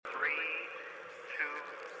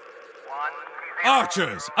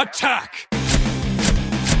Archers, attack!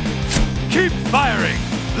 Keep firing!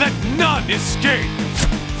 Let none escape!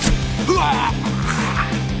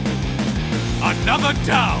 Another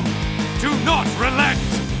down! Do not relent!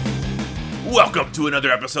 Welcome to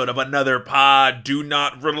another episode of Another Pod. Do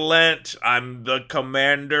not relent. I'm the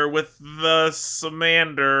commander with the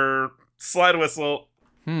Samander. Slide whistle.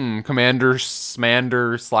 Commander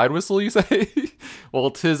Smander slide whistle, you say?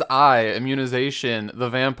 Well, 'tis I, Immunization, the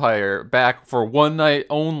vampire, back for one night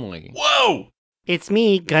only. Whoa! It's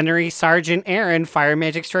me, Gunnery Sergeant Aaron, Fire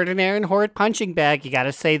Magic Extraordinaire and Horde Punching Bag. You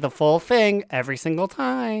gotta say the full thing every single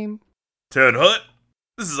time. Ted Hut.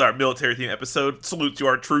 This is our military theme episode. Salute to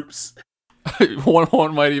our troops.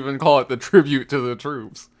 one might even call it the tribute to the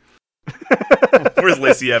troops. Where's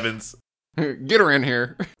Lacey Evans? Get her in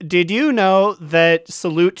here. Did you know that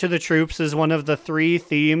Salute to the Troops is one of the 3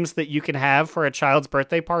 themes that you can have for a child's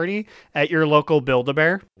birthday party at your local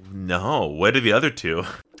Build-A-Bear? No, what are the other two?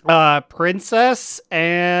 Princess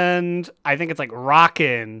and I think it's like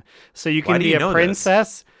Rockin'. So you can be a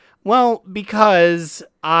princess. This? Well, because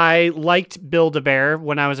I liked Build-A-Bear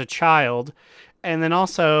when I was a child. And then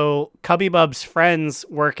also, Cubby Bub's friends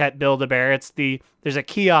work at Build-A-Bear. There's a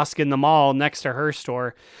kiosk in the mall next to her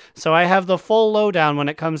store. So I have the full lowdown when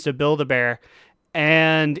it comes to Build-A-Bear.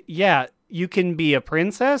 And yeah, you can be a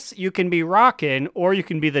princess, you can be Rockin', or you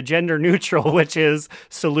can be the gender neutral, which is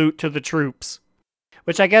Salute to the Troops.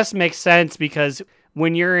 Which I guess makes sense because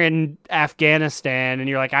when you're in Afghanistan and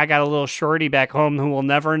you're like, I got a little shorty back home who will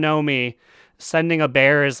never know me, sending a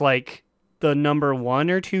bear is like the number 1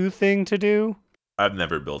 or 2 thing to do. I've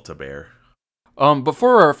never built a bear. But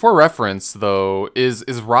for reference though, is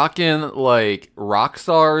Rockin' like rock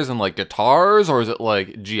stars and like guitars, or is it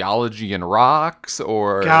like geology and rocks?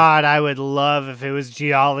 Or God, I would love if it was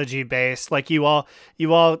geology based. Like you all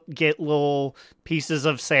get little pieces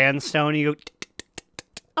of sandstone. You go,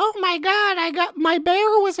 oh my God, my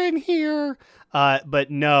bear was in here.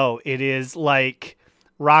 But no, it is like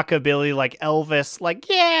rockabilly, like Elvis. Like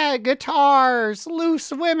yeah, guitars,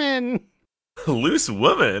 loose women. Loose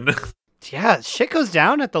woman? Yeah, shit goes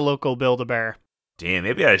down at the local Build-A-Bear. Damn,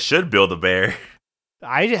 maybe I should build a bear.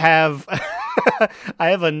 I have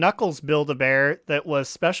a Knuckles Build-A-Bear that was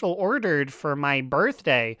special ordered for my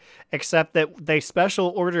birthday, except that they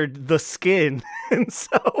special ordered the skin. And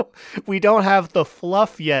so we don't have the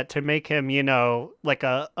fluff yet to make him, like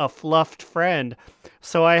a fluffed friend.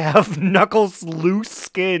 So I have Knuckles' loose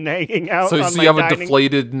skin hanging out. So on you have dining. a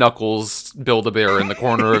deflated Knuckles Build-A-Bear in the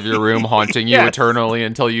corner of your room, haunting you eternally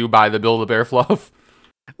until you buy the Build-A-Bear fluff.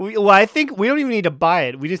 I think we don't even need to buy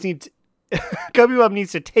it. We just need to... Cubby Bub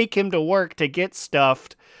needs to take him to work to get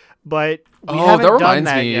stuffed, but we haven't that done reminds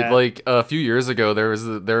that me. yet. Like a few years ago, there was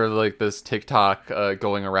like this TikTok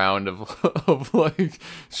going around of like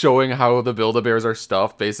showing how the Build-A-Bears are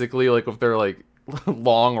stuffed. Basically, like with their like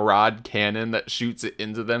long rod cannon that shoots it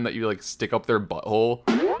into them that you like stick up their butthole,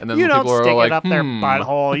 and then you people don't are stick like, it up their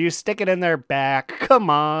butthole. You stick it in their back. Come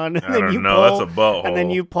on. And then you pull, that's a butthole. And then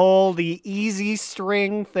you pull the easy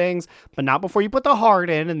string things, but not before you put the heart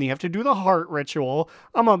in, and you have to do the heart ritual.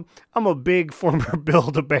 I'm a big former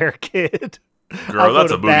Build-A-Bear kid. Girl,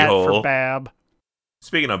 that's a booty hole. For Bab.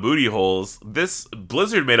 Speaking of booty holes, this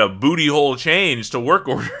Blizzard made a booty hole change to work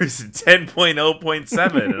orders in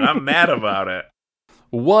 10.0.7, and I'm mad about it.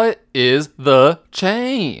 What is the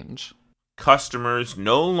change? Customers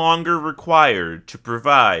no longer required to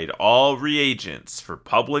provide all reagents for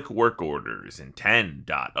public work orders in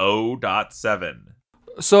 10.0.7.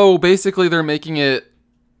 So basically they're making it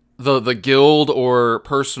the guild or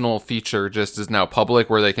personal feature just is now public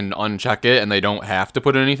where they can uncheck it and they don't have to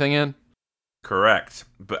put anything in? Correct.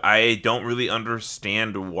 But I don't really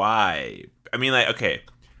understand why. I mean, like, okay,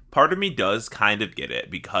 part of me does kind of get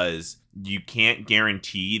it because you can't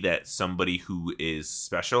guarantee that somebody who is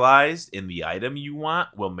specialized in the item you want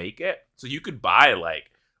will make it. So you could buy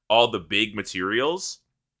like all the big materials,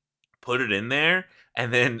 put it in there,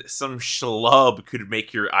 and then some schlub could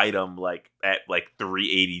make your item like at like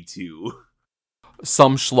 382.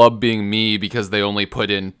 Some schlub being me because they only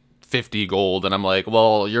put in 50 gold, and I'm like,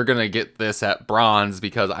 well, you're gonna get this at bronze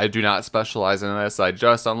because I do not specialize in this. I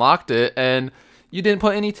just unlocked it, and you didn't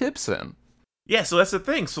put any tips in. Yeah, so that's the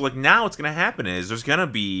thing. So, like, now what's going to happen is there's going to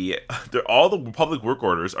be... all the public work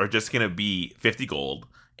orders are just going to be 50 gold,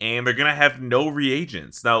 and they're going to have no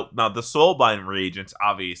reagents. Now, the Soulbind reagents,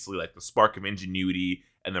 obviously, like the Spark of Ingenuity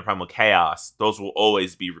and the Primal Chaos, those will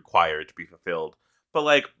always be required to be fulfilled. But,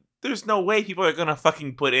 like, there's no way people are going to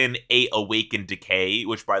fucking put in 8 Awakened Decay,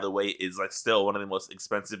 which, by the way, is, like, still one of the most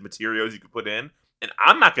expensive materials you could put in. And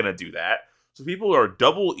I'm not going to do that. So people are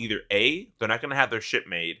double either A, they're not going to have their shit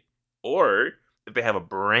made, Or if they have a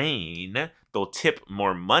brain, they'll tip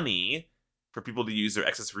more money for people to use their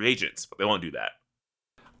excess reagents, but they won't do that.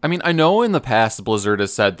 I mean, I know in the past Blizzard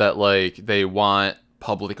has said that like they want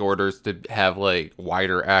public orders to have like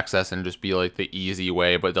wider access and just be like the easy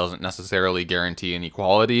way, but doesn't necessarily guarantee any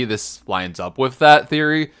quality. This lines up with that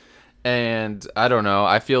theory. And I don't know,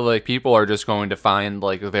 I feel like people are just going to find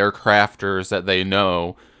like their crafters that they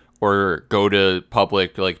know, or go to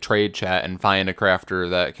public like trade chat and find a crafter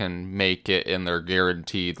that can make it in their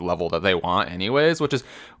guaranteed level that they want anyways, which is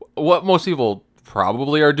what most people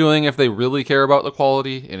probably are doing if they really care about the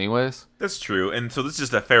quality anyways. That's true. And so this is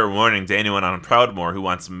just a fair warning to anyone on Proudmoore who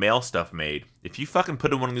wants mail stuff made. If you fucking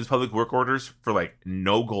put in one of these public work orders for like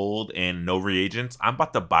no gold and no reagents, I'm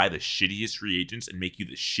about to buy the shittiest reagents and make you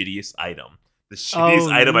the shittiest item. The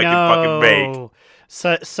shittiest item I can fucking make.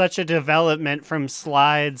 Such a development from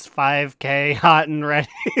Slides 5K hot and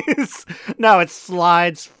readies. No, it's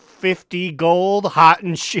Slides 50 gold hot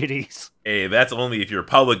and shitties. Hey, that's only if you're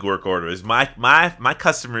public work orders. My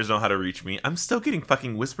customers know how to reach me. I'm still getting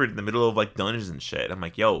fucking whispered in the middle of like dungeons and shit. I'm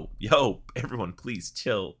like, yo, everyone, please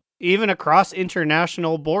chill. Even across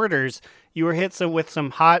international borders, you were hit with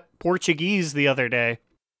some hot Portuguese the other day.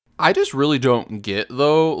 I just really don't get,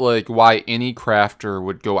 though, like why any crafter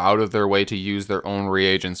would go out of their way to use their own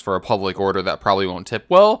reagents for a public order that probably won't tip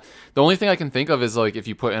well. The only thing I can think of is like if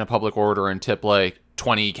you put in a public order and tip like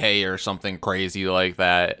 20k or something crazy like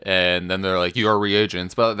that, and then they're like, your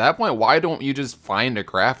reagents. But at that point, why don't you just find a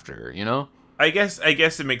crafter, you know? I guess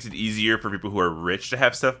it makes it easier for people who are rich to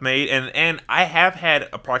have stuff made. And I have had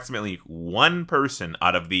approximately one person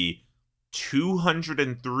out of the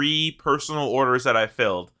 203 personal orders that I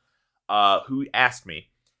filled who asked me,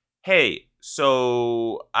 hey,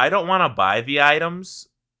 so I don't want to buy the items,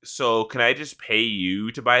 so can I just pay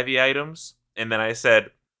you to buy the items? And then I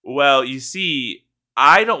said, well, you see,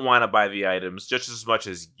 I don't want to buy the items just as much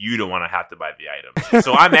as you don't want to have to buy the items.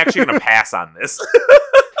 So I'm actually going to pass on this.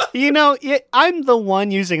 You know, I'm the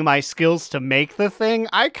one using my skills to make the thing.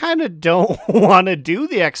 I kind of don't want to do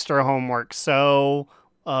the extra homework, so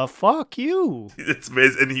fuck you. It's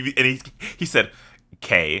amazing. And he said,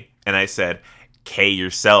 K. And I said, K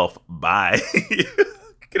yourself. Bye.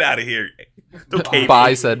 Get out of here. Don't K bye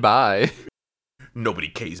me. Said bye. Nobody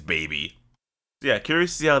K's baby. Yeah,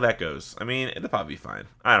 curious to see how that goes. I mean, it'll probably be fine.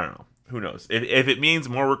 I don't know. Who knows? If it means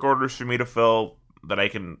more work orders for me to fill that I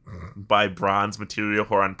can buy bronze material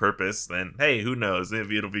for on purpose, then hey, who knows?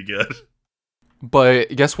 Maybe it'll be good.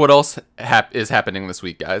 But guess what else is happening this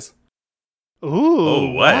week, guys?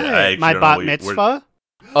 Ooh, what? My bat mitzvah?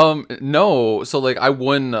 No. So like I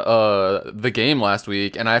won the game last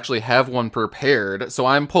week, and I actually have one prepared. So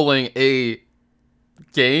I'm pulling a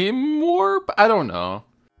game warp? I don't know.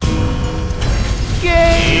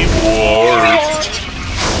 Game warp.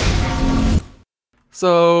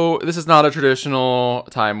 So this is not a traditional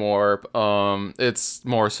time warp. It's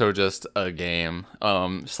more so just a game.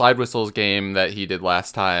 Slide Whistle's game that he did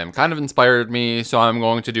last time kind of inspired me, so I'm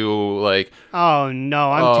going to do like. Oh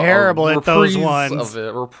no, I'm terrible at those ones.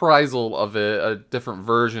 Reprisal of it, a different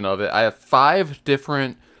version of it. I have 5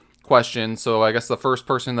 different questions, so I guess the first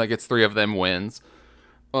person that gets 3 of them wins.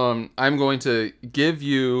 I'm going to give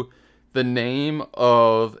you the name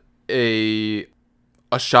of a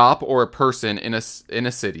shop or a person in a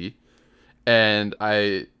city, and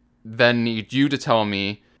I then need you to tell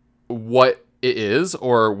me what it is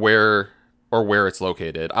or where it's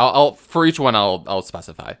located. I'll for each one I'll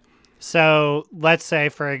specify. So let's say,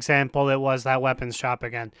 for example, it was that weapons shop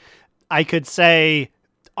again. I could say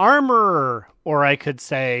Armorer, or I could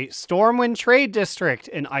say Stormwind Trade District,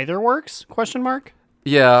 and either works? ?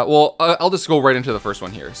 Yeah, well, I'll just go right into the first one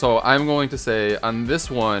here. So I'm going to say, on this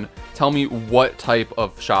one, tell me what type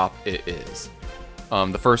of shop it is.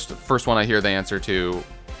 The first one I hear the answer to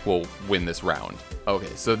will win this round. Okay,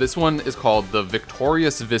 so this one is called the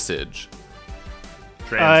Victorious Visage.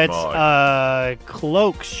 It's a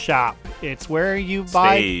cloak shop. It's where you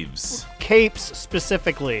buy Staves. Capes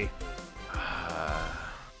specifically.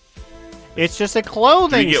 It's just a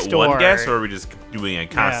clothing store. Do we get one guess, or are we just doing a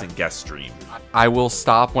constant guess stream? I will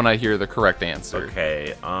stop when I hear the correct answer.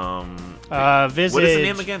 Okay. Visage. What is the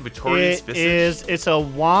name again? Victorious Visage? It's a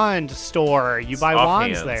wand store. You buy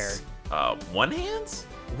wands there. One hands?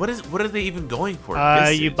 What are they even going for?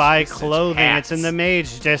 You buy clothing. Hats. It's in the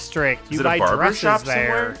Mage District. You buy barber dresses shop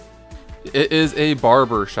there. Somewhere? It is a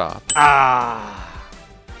barber shop.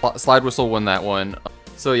 Slide Whistle won that one.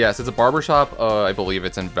 So yes, it's a barbershop. I believe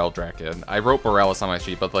it's in Veldraken. I wrote Borealis on my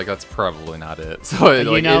sheet, but like that's probably not it. So it's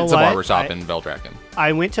a barbershop in Veldraken.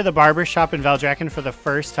 I went to the barbershop in Veldraken for the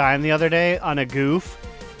first time the other day on a goof,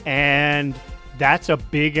 and that's a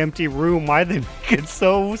big empty room. Why they make it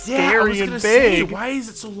so scary and big? Say, why is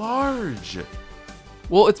it so large?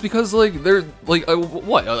 Well, it's because like they're like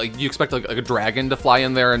what? Like you expect like a dragon to fly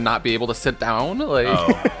in there and not be able to sit down? Like,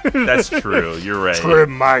 oh, that's true. You're right.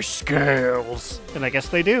 Trim my scales, and I guess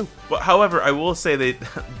they do. But however, I will say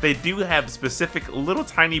they do have specific little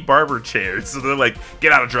tiny barber chairs. So they're like,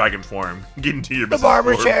 get out of dragon form, get into your business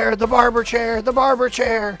form. The barber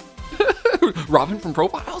chair. Robin from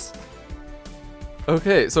Profiles.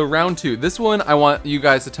 Okay, so round 2. This one, I want you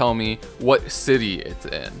guys to tell me what city it's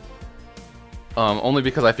in. Only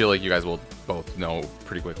because I feel like you guys will both know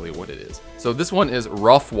pretty quickly what it is. So this one is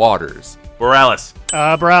Rough Waters. Borealis.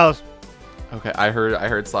 Browse. Okay, I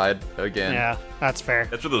heard Slide again. Yeah, that's fair.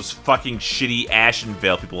 That's where those fucking shitty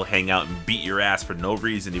Ashenvale people hang out and beat your ass for no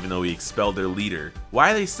reason, even though we expelled their leader.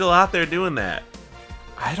 Why are they still out there doing that?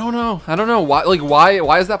 I don't know.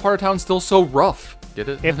 Why is that part of town still so rough? Get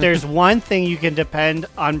it? If there's one thing you can depend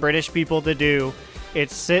on British people to do,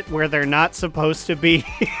 it's sit where they're not supposed to be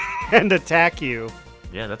and attack you.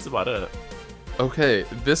 Yeah, that's about it. Okay,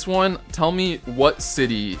 this one, tell me what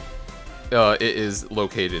city it is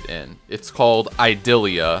located in. It's called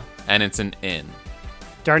Idilia, and it's an inn.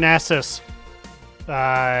 Darnassus.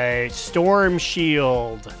 Storm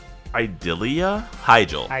Shield. Idilia?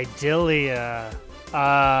 Hyjal. Idilia.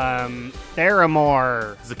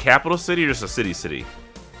 Theramore. Is it a capital city or just a city?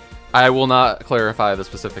 I will not clarify the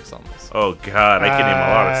specifics on this. Oh god, I can name a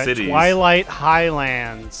lot of cities. Twilight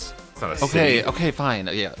Highlands. It's not a city. Okay, fine.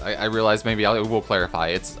 Yeah, I realize maybe I will clarify.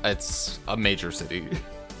 It's a major city.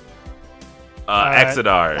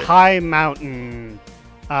 Exodar. High Mountain.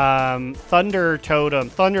 Thunder Totem.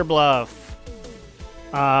 Thunder Bluff.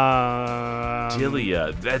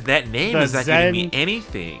 Idilia. That name is not giving me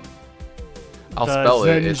anything. I'll spell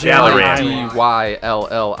it. It's Dalaran. Dyllia.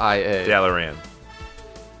 Dalaran.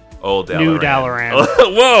 Old Dalaran. New Dalaran.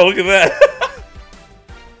 Whoa, look at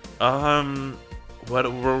that.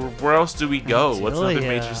 Where else do we go? What's another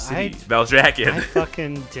major city? Valdrakken.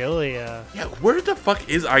 Fucking Dilia. Yeah, where the fuck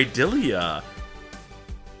is Idilia?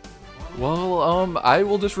 Well, I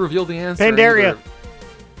will just reveal the answer. Pandaria.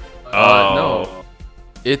 No.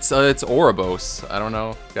 It's Oribos. I don't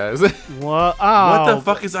know, guys. What? What the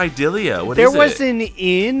fuck is Idilia? What there is it? was an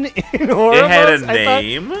inn in Oribos. It had a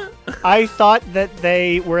name? I thought that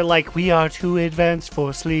they were like, we are too advanced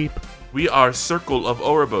for sleep. We are Circle of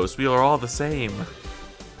Oribos. We are all the same.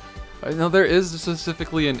 No, there is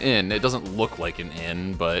specifically an inn. It doesn't look like an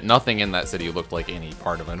inn, but nothing in that city looked like any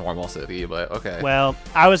part of a normal city, but okay. Well,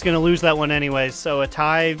 I was going to lose that one anyway, so a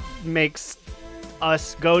tie makes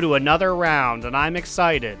us go to another round, and I'm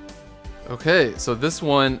excited. Okay, so this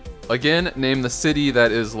one, again, name the city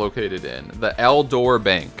that is located in. The Aldor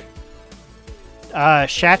Bank.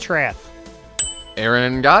 Shatrath.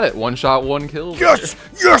 Aaron got it. 1 shot, 1 kill. Yes!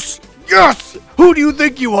 Who do you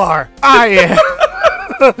think you are? I am.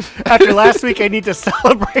 After last week, I need to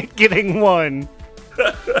celebrate getting 1.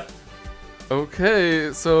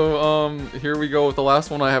 Okay, so here we go with the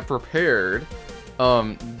last one I have prepared.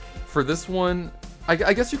 For this one, I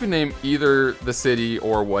guess you can name either the city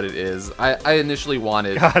or what it is. I initially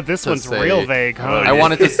wanted. God, this one's real vague, huh? I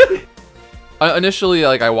wanted to. Initially,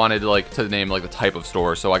 I wanted to name the type of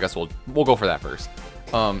store, so I guess we'll go for that first.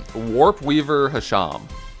 Warp Weaver Hasham.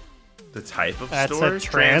 The type of That's store? a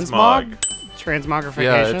transmog? Transmogrification?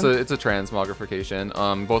 Yeah, it's a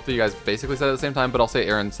transmogrification. Both of you guys basically said it at the same time, but I'll say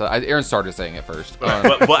Aaron started saying it first.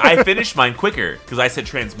 But I finished mine quicker because I said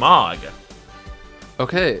transmog.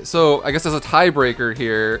 Okay, so I guess as a tiebreaker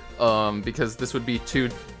here, because this would be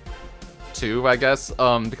 2-2, I guess,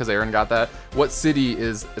 because Aaron got that. What city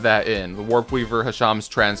is that in? The Warp Weaver Hasham's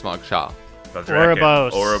transmog shop.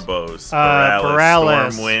 Oribos. Borealis.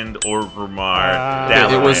 Stormwind.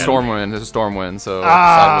 Orgrimmar. It was Stormwind. It was Stormwind. So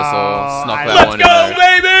Side Whistle snuck that one in there.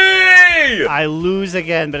 Let's go, baby! I lose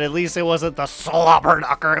again, but at least it wasn't the slobber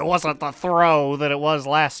knocker. It wasn't the throw that it was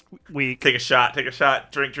last week. Take a shot.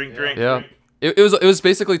 Drink. Yeah. It was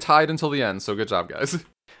basically tied until the end. So good job, guys.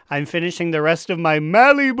 I'm finishing the rest of my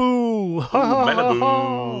Malibu.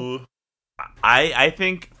 Malibu. I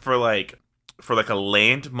think for a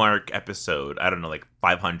landmark episode, I don't know,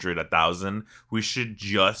 500, 1,000, we should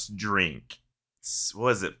just drink, what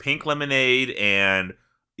was it, pink lemonade and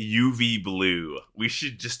UV blue. We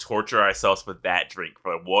should just torture ourselves with that drink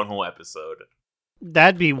for one whole episode.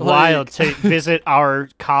 That'd be wild to visit our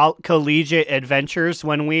collegiate adventures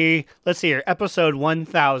when let's see here, episode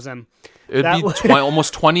 1000. It'd be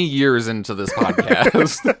almost 20 years into this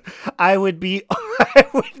podcast. I would be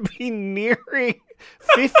nearing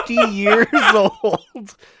 50 years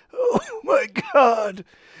old. Oh my god.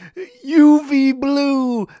 UV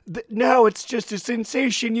blue. Now it's just a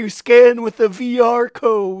sensation you scan with a VR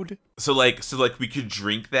code. So we could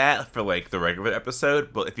drink that for like the regular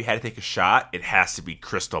episode, but if you had to take a shot, it has to be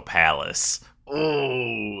Crystal Palace.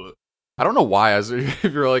 Oh. I don't know why. If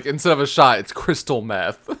you're like, instead of a shot, it's crystal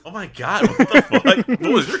meth. Oh my god, what the fuck?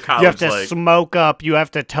 What was your college You have to like? smoke up. You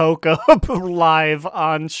have to toke up live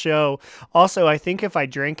on show. Also, I think if I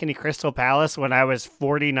drank any Crystal Palace when I was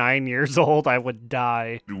 49 years old, I would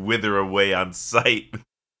die. Wither away on sight.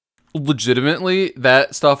 Legitimately,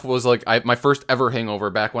 that stuff was like my first ever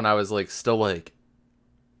hangover back when I was like still like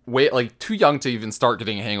too young to even start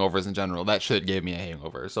getting hangovers in general. That shit gave me a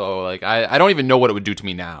hangover. So like I don't even know what it would do to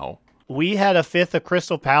me now. We had a fifth of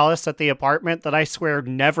Crystal Palace at the apartment that I swear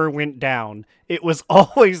never went down. It was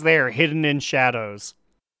always there, hidden in shadows.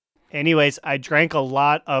 Anyways, I drank a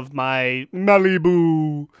lot of my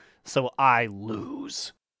Malibu, so I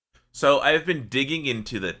lose. So I've been digging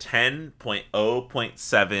into the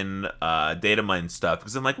 10.0.7 data mine stuff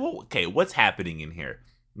because I'm like, well, okay, what's happening in here?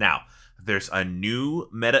 Now, there's a new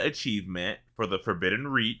meta achievement for the Forbidden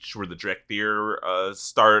Reach where the Drekthir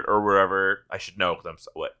start or wherever. I should know because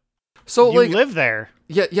So you live there.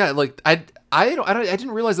 Yeah. Like I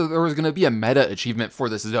didn't realize that there was gonna be a meta achievement for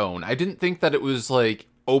this zone. I didn't think that it was like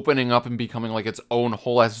opening up and becoming like its own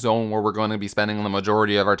whole ass zone where we're going to be spending the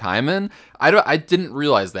majority of our time in. I didn't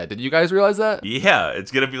realize that. Did you guys realize that? Yeah,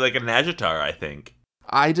 it's gonna be like a Nagitar, I think.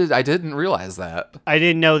 I didn't realize that. I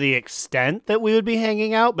didn't know the extent that we would be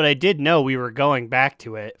hanging out, but I did know we were going back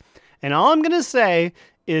to it. And all I'm gonna say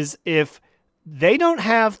is if they don't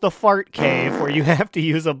have the fart cave where you have to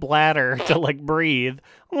use a bladder to like breathe,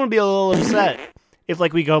 I'm gonna be a little upset. If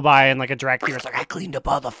like we go by and like a Drekthir's like, I cleaned up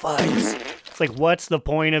all the farts. It's like, what's the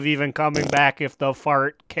point of even coming back if the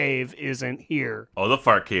fart cave isn't here? Oh, the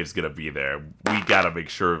fart cave's gonna be there. We gotta make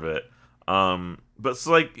sure of it. But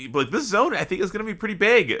so like this zone I think is gonna be pretty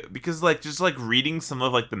big because like just like reading some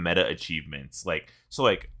of like the meta achievements,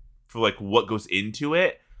 for what goes into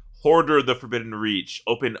it. Hoarder of the Forbidden Reach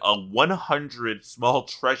open 100 small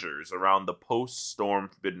treasures around the post-storm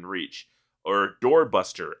Forbidden Reach. Or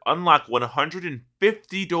Doorbuster, unlock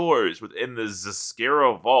 150 doors within the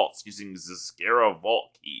Zeskara vaults using Zeskara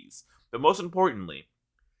vault keys. But most importantly,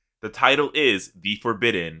 the title is The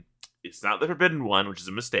Forbidden. It's not the Forbidden one, which is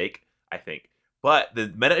a mistake, I think. But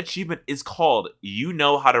the meta achievement is called You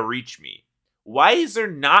Know How to Reach Me. Why is there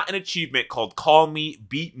not an achievement called Call Me,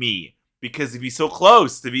 Beat Me? Because it'd be so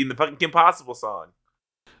close to being the fucking Kim Possible song.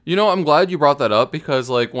 You know, I'm glad you brought that up because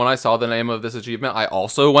like when I saw the name of this achievement, I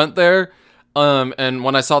also went there. And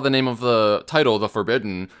when I saw the name of the title, The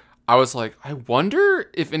Forbidden, I was like, I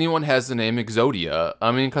wonder if anyone has the name Exodia.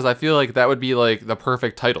 I mean, because I feel like that would be like the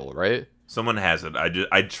perfect title, right? Someone has it.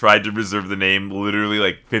 I tried to reserve the name literally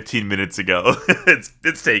like 15 minutes ago.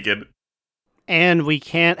 It's taken. And we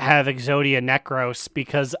can't have Exodia Necros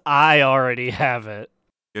because I already have it.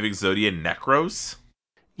 You have Exodia Necros?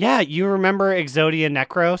 Yeah, you remember Exodia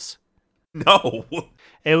Necros? No.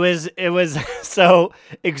 It was so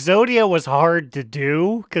Exodia was hard to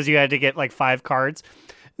do because you had to get like 5 cards.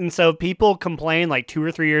 And so people complained like 2 or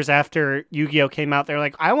 3 years after Yu-Gi-Oh came out. They're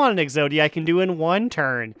like, I want an Exodia I can do in 1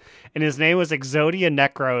 turn. And his name was Exodia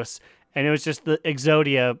Necros. And it was just the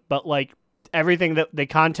Exodia, but like everything that the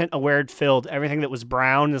content aware filled, everything that was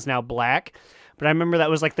brown is now black. But I remember that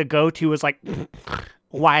was like the go-to was like,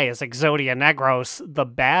 why is Exodia Negros the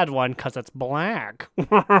bad one? Because it's black.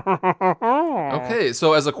 Okay,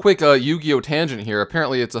 so as a quick Yu-Gi-Oh tangent here,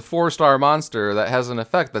 apparently it's a 4-star monster that has an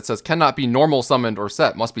effect that says cannot be normal summoned or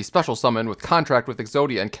set, must be special summoned with contract with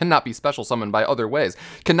Exodia, and cannot be special summoned by other ways.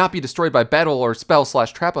 Cannot be destroyed by battle or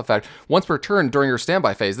spell/trap effect. Once per turn during your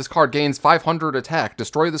standby phase, this card gains 500 attack.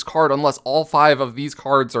 Destroy this card unless all 5 of these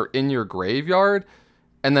cards are in your graveyard.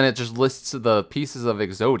 And then it just lists the pieces of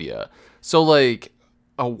Exodia. So like,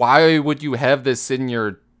 why would you have this in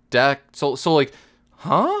your deck? So like,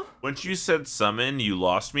 huh? Once you said summon, you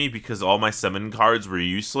lost me because all my summon cards were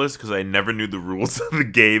useless because I never knew the rules of the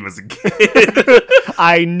game as a kid.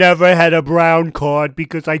 I never had a brown card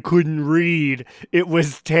because I couldn't read. It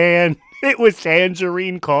was tangerine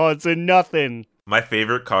cards and nothing. My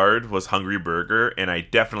favorite card was Hungry Burger, and I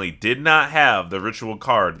definitely did not have the ritual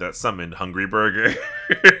card that summoned Hungry Burger.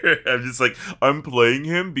 I'm just like, I'm playing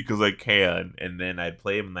him because I can, and then I'd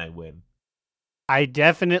play him and I'd win. I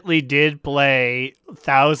definitely did play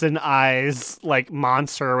Thousand Eyes, like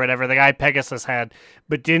monster or whatever the guy Pegasus had,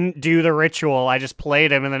 but didn't do the ritual. I just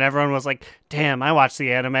played him, and then everyone was like, damn, I watched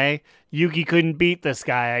the anime. Yugi couldn't beat this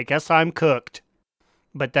guy. I guess I'm cooked.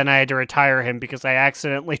 but then I had to retire him because I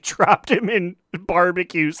accidentally dropped him in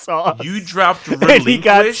barbecue sauce. You dropped he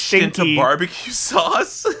got Relinquish into barbecue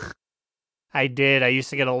sauce? I did. I used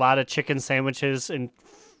to get a lot of chicken sandwiches and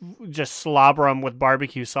just slobber them with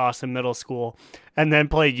barbecue sauce in middle school, and then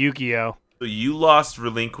play Yu-Gi-Oh! So you lost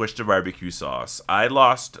Relinquish to barbecue sauce. I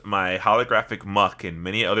lost my holographic Muck and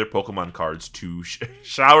many other Pokemon cards to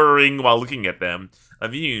showering while looking at them.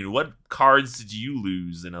 Aveen, what cards did you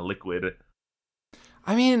lose in a liquid?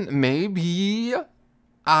 I mean, maybe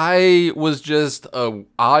I was just a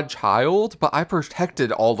odd child, but I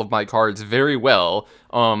protected all of my cards very well.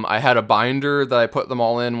 I had a binder that I put them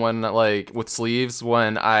all in when, like, with sleeves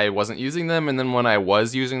when I wasn't using them, and then when I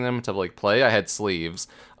was using them to, like, play, I had sleeves.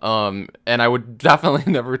 And I would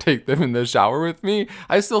definitely never take them in the shower with me.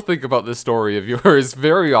 I still think about this story of yours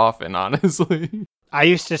very often, honestly. I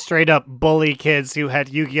used to straight up bully kids who had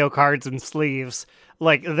Yu-Gi-Oh cards and sleeves.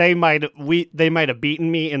 Like, they might have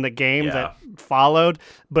beaten me in the game that followed,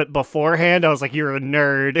 but beforehand I was like, you're a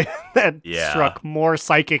nerd. That struck more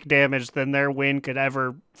psychic damage than their win could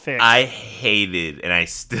ever fix. I hated, and I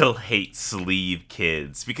still hate sleeve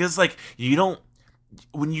kids because, like, you don't.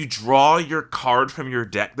 When you draw your card from your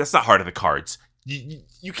deck, that's not part of the cards.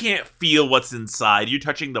 You can't feel what's inside. You're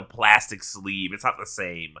touching the plastic sleeve. It's not the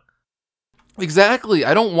same. Exactly.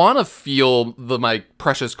 I don't want to feel my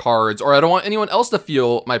precious cards, or I don't want anyone else to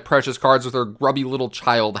feel my precious cards with their grubby little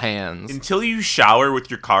child hands. Until you shower with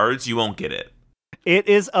your cards, you won't get it. It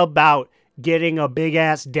is about getting a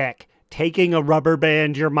big-ass deck, taking a rubber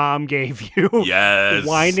band your mom gave you,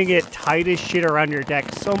 winding it tight as shit around your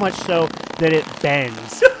deck, so much so that it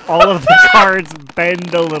bends. All of the cards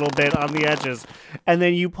bend a little bit on the edges. And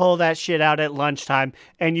then you pull that shit out at lunchtime,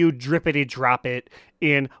 and you drippity drop it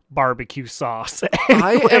in barbecue sauce.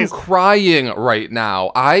 I am crying right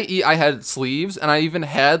now. I had sleeves, and I even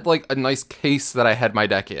had, like, a nice case that I had my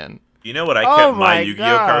deck in. You know what I kept my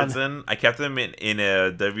Yu-Gi-Oh cards in? I kept them in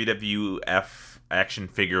a WWF action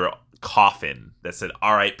figure coffin that said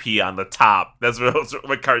RIP on the top. That's what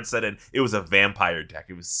my card said, and it was a vampire deck.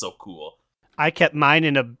 It was so cool. I kept mine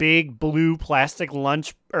in a big blue plastic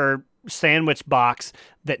lunch or sandwich box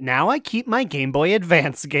that now I keep my Game Boy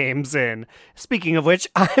Advance games in. Speaking of which,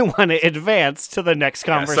 I want to advance to the next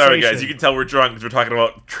conversation. Sorry, guys. You can tell we're drunk because we're talking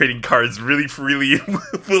about trading cards really freely and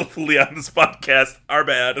willfully on this podcast. Our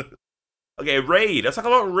bad. Okay, Raid. Let's talk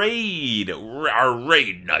about Raid. Our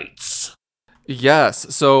Raid nights.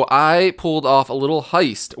 Yes, so I pulled off a little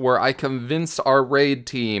heist where I convinced our raid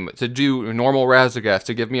team to do normal Razageth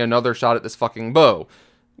to give me another shot at this fucking bow.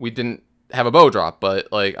 We didn't have a bow drop, but,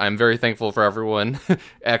 like, I'm very thankful for everyone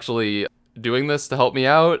actually doing this to help me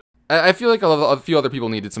out. I feel like a few other people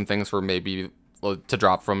needed some things for maybe to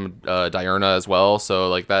drop from Diurna as well, so,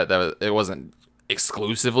 like, that it wasn't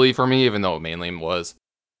exclusively for me, even though it mainly was.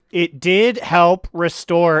 It did help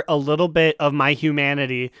restore a little bit of my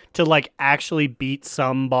humanity to, like, actually beat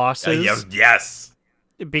some bosses. Yes.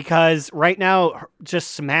 Because right now,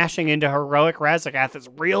 just smashing into heroic Razagath is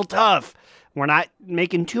real tough. We're not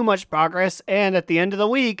making too much progress, and at the end of the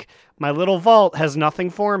week, my little vault has nothing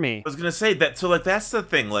for me. I was gonna say that. So, like, that's the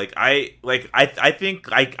thing. I think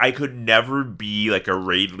I could never be, like, a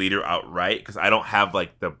raid leader outright because I don't have,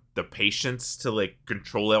 like, the patience to, like,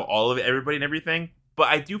 control all of it, everybody and everything. But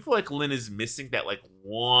I do feel like Lynn is missing that, like,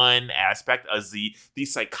 one aspect as the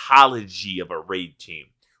psychology of a raid team.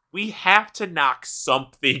 We have to knock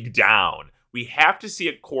something down. We have to see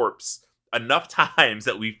a corpse enough times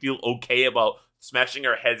that we feel okay about smashing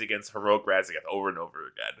our heads against heroic Razageth over and over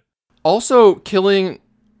again. Also, killing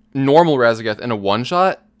normal Razageth in a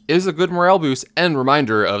one-shot is a good morale boost and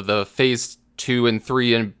reminder of the phase 2 and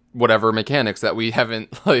 3 and whatever mechanics that we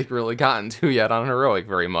haven't, like, really gotten to yet on heroic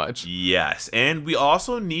very much. Yes, and we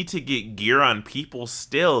also need to get gear on people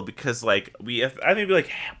still because, like, I think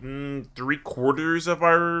like 3/4 of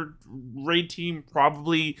our raid team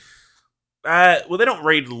probably well, they don't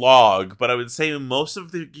raid log, but I would say most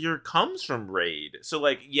of the gear comes from raid. So,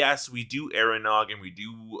 like, yes, we do Aranog and we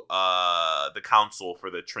do the council for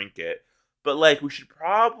the trinket. But, like, we should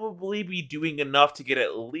probably be doing enough to get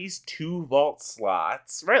at least 2 vault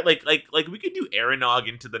slots, right? Like we could do Aranog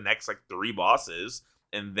into the next, like, 3 bosses,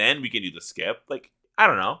 and then we can do the skip. Like, I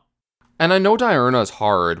don't know. And I know Diurna is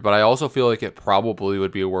hard, but I also feel like it probably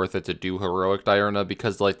would be worth it to do heroic Diurna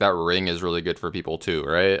because, like, that ring is really good for people too,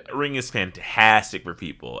 right? Ring is fantastic for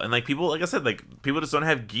people. And, like, people, like I said, like, people just don't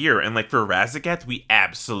have gear. And, like, for Razageth, we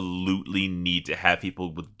absolutely need to have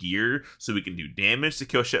people with gear so we can do damage to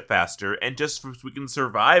kill shit faster and just so we can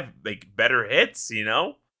survive, like, better hits, you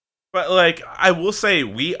know? But, like, I will say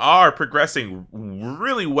we are progressing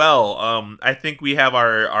really well. I think we have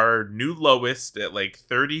our new lowest at like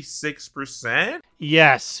 36%.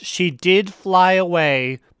 Yes, she did fly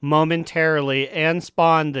away momentarily and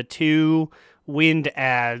spawn the 2 wind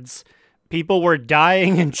ads. People were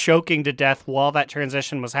dying and choking to death while that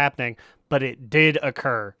transition was happening, but it did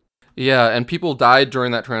occur. Yeah, and people died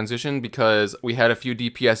during that transition because we had a few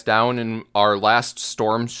DPS down in our last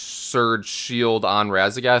Storm Surge shield on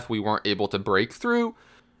Raszageth we weren't able to break through.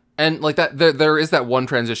 And like that, there is that one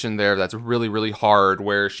transition there that's really, really hard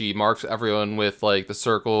where she marks everyone with like the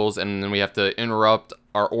circles, and then we have to interrupt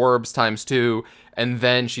our orbs ×2, and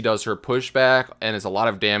then she does her pushback, and it's a lot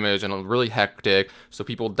of damage and really hectic. So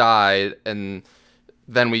people died, and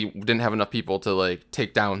then we didn't have enough people to like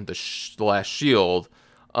take down the last shield.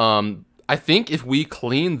 I think if we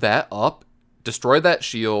clean that up, destroy that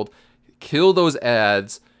shield, kill those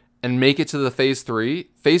ads, and make it to the phase 3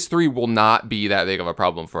 will not be that big of a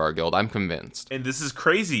problem for our guild. I'm convinced. And this is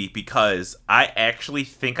crazy because I actually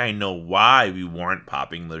think I know why we weren't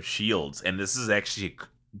popping those shields. And this is actually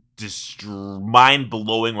a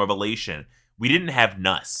mind-blowing revelation. We didn't have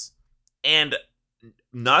Nuss. And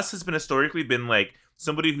Nuss has been historically been like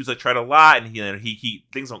somebody who's like tried a lot and he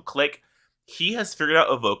things don't click. He has figured out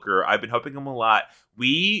Evoker. I've been helping him a lot.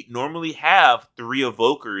 We normally have 3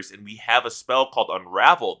 Evokers, and we have a spell called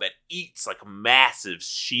Unravel that eats like massive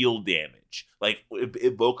shield damage. Like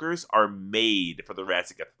Evokers are made for the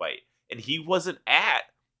Raszageth fight, and he wasn't at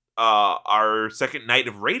our second night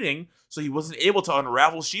of raiding, so he wasn't able to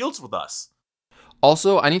unravel shields with us.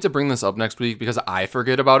 Also, I need to bring this up next week because I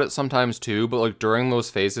forget about it sometimes too, but like during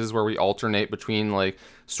those phases where we alternate between like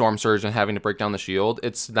Storm Surge and having to break down the shield,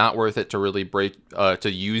 it's not worth it to really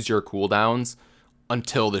to use your cooldowns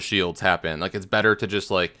until the shields happen. Like it's better to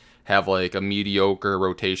just like have like a mediocre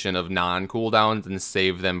rotation of non-cooldowns and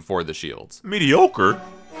save them for the shields. Mediocre?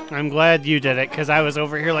 I'm glad you did it, because I was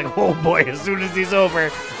over here like, oh boy, as soon as he's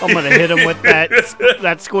over, I'm going to hit him with that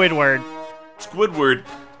Squidward. Squidward.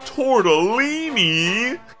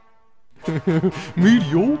 Tortellini.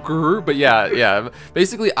 Mediocre. But yeah.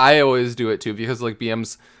 Basically, I always do it too because like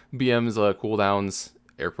BM's cooldowns,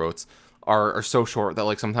 air quotes, are so short that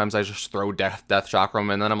like sometimes I just throw death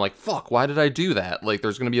chakram and then I'm like, fuck, why did I do that? Like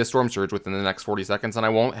there's gonna be a storm surge within the next 40 seconds and I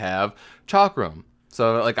won't have chakram.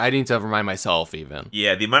 So like I need to remind myself even.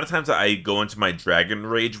 Yeah, the amount of times that I go into my Dragon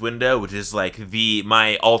Rage window, which is like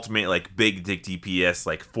my ultimate like big dick DPS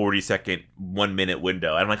like 40-second 1 minute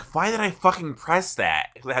window. And I'm like, why did I fucking press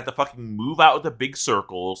that? Because I had to fucking move out with the big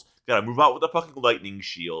circles. Gotta move out with the fucking lightning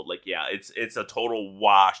shield. Like yeah, it's a total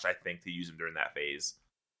wash, I think, to use him during that phase.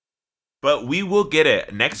 But we will get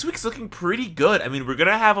it. Next week's looking pretty good. I mean, we're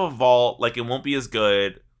gonna have a vault, like it won't be as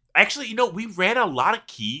good. Actually, we ran a lot of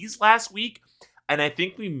keys last week. And I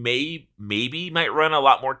think we maybe might run a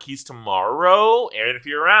lot more keys tomorrow. Aaron, if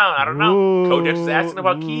you're around, I don't know. Codex was asking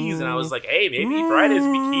about keys, and I was like, hey, maybe Fridays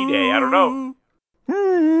will be key day. I don't know.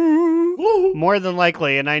 More than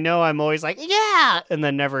likely. And I know I'm always like, yeah, and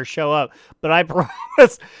then never show up. But I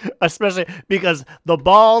promise, especially because the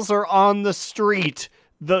balls are on the street.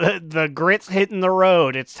 The grit's hitting the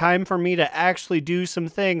road. It's time for me to actually do some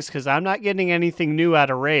things because I'm not getting anything new out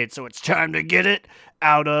of Raid. So it's time to get it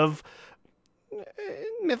out of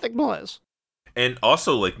Mythic Blizz. And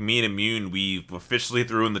also, like, me and Immune, we officially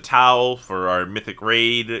threw in the towel for our Mythic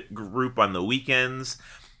Raid group on the weekends.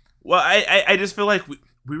 Well, I just feel like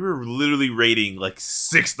we were literally raiding, like,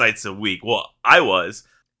 6 nights a week. Well, I was.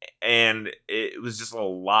 And it was just a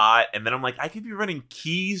lot. And then I'm like, I could be running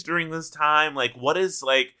keys during this time. Like, what's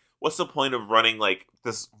the point of running, like,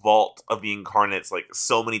 this Vault of the Incarnates, like,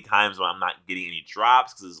 so many times when I'm not getting any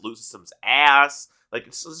drops because his loot system's ass? Like,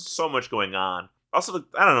 it's so much going on. Also,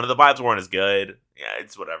 I don't know, the vibes weren't as good. Yeah,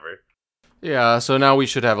 it's whatever. Yeah, so now we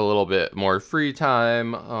should have a little bit more free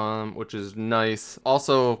time, which is nice.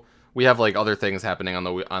 Also, we have like other things happening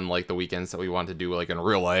on like the weekends that we want to do like in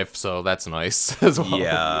real life, so that's nice as well.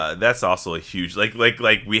 Yeah, that's also a huge like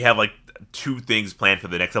we have like 2 things planned for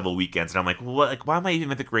the next couple of weekends, and I'm like, what? Like, why am I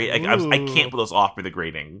even at the grade? I can't put those off for the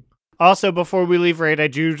grading. Also, before we leave Raid, I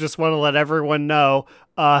do just want to let everyone know,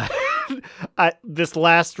 this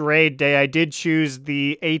last Raid day, I did choose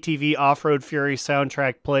the ATV Off-Road Fury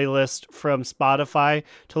soundtrack playlist from Spotify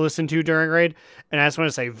to listen to during Raid. And I just want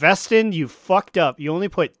to say, Vestin, you fucked up. You only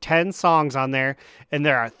put 10 songs on there, and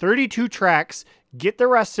there are 32 tracks. Get the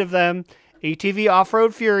rest of them. ATV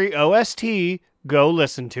Off-Road Fury OST, go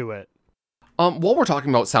listen to it. While we're talking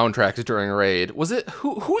about soundtracks during Raid, was it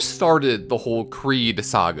who started the whole Creed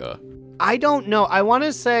saga? I don't know. I want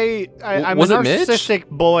to say I'm a Was it narcissistic Mitch?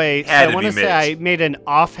 boy. So Had I to want to be say I Mitch. made an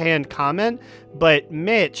offhand comment, but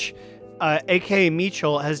Mitch, aka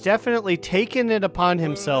Mitchell, has definitely taken it upon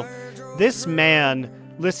himself. This man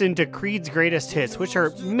listened to Creed's greatest hits, which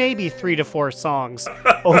are maybe 3 to 4 songs,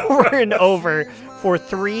 over and over for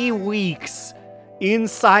 3 weeks in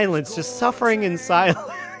silence, just suffering in silence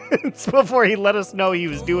before he let us know he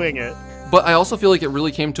was doing it. But I also feel like it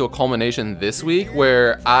really came to a culmination this week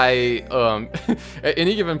where I, at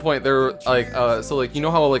any given point, there, like, so, like, you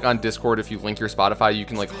know how, like, on Discord, if you link your Spotify, you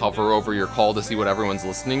can, like, hover over your call to see what everyone's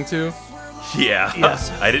listening to? Yeah. Yes.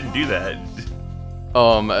 I didn't do that.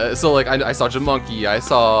 So, like, I saw Jamonkey, I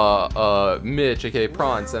saw, Mitch, aka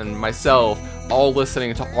Prance, and myself all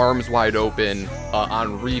listening to Arms Wide Open,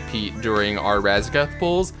 on repeat during our Razgeth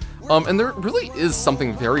pulls. And there really is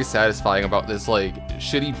something very satisfying about this, like,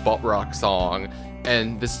 shitty butt rock song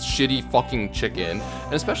and this shitty fucking chicken.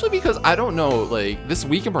 And especially because, I don't know, like, this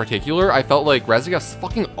week in particular, I felt like Razgeth's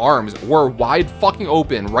fucking arms were wide fucking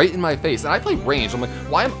open right in my face. And I play ranged. I'm like,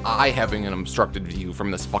 why am I having an obstructed view from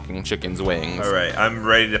this fucking chicken's wings? All right, I'm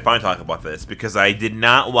ready to finally talk about this because I did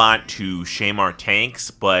not want to shame our tanks,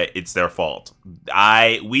 but it's their fault.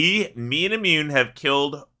 Me and Immune have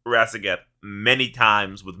killed Razgeth many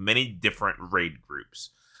times with many different raid groups.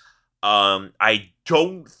 I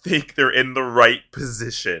don't think they're in the right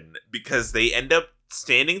position because they end up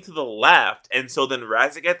standing to the left, and so then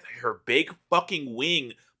Razgeth, her big fucking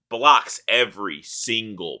wing, blocks every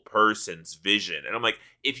single person's vision. And I'm like,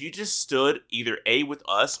 if you just stood either A with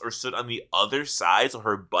us or stood on the other side so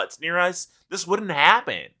her butt's near us, this wouldn't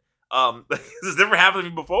happen. This has never happened to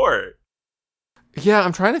me before. Yeah,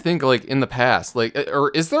 I'm trying to think, like, in the past, like, or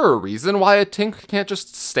is there a reason why a tank can't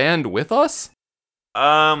just stand with us?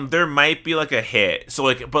 There might be, like, a hit. So,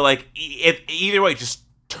 like, but, like, either way, just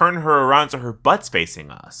turn her around so her butt's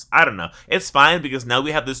facing us. I don't know. It's fine because now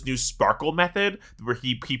we have this new sparkle method where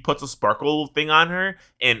he puts a sparkle thing on her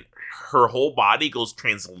and her whole body goes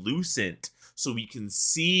translucent so we can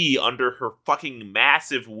see under her fucking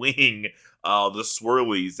massive wing the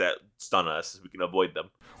swirlies that stun us. We can avoid them.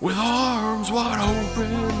 With arms wide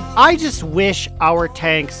open. I just wish our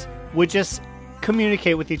tanks would just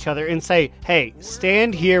communicate with each other and say, hey,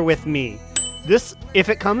 stand here with me. This, if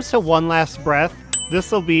it comes to one last breath,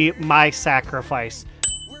 this will be my sacrifice.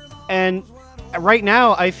 And right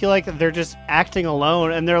now, I feel like they're just acting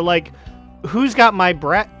alone, and they're like, who's got my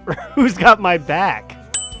who's got my back?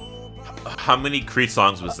 How many Creed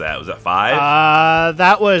songs was that? Was that 5?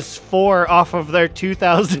 That was 4 off of their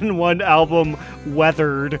 2001 album,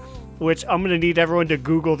 Weathered, which I'm going to need everyone to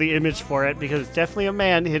Google the image for it, because it's definitely a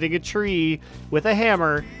man hitting a tree with a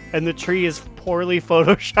hammer, and the tree is poorly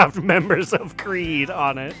photoshopped members of Creed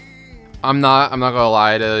on it. I'm not gonna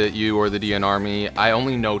lie to you or the DN Army. I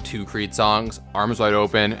only know 2 Creed songs, Arms Wide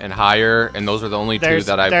Open and Higher, and those are the only 2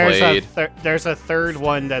 that I played. There's a third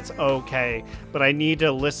one that's okay, but I need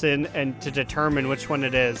to listen and to determine which one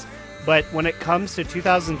it is. But when it comes to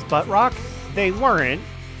 2000s butt rock, they weren't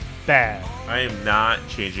bad. I am not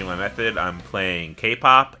changing my method. I'm playing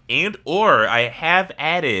K-pop or I have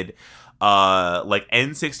added like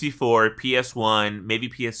N64, PS1, maybe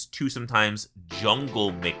PS2 sometimes,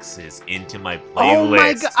 jungle mixes into my playlist. Oh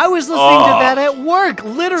my god, I was listening to that at work,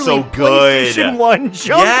 literally. So good. PlayStation 1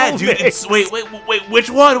 jungle yeah, dude, mix. Wait, which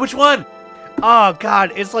one? Oh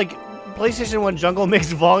god, it's like PlayStation 1 Jungle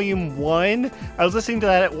Mix Volume 1. I was listening to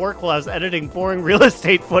that at work while I was editing boring real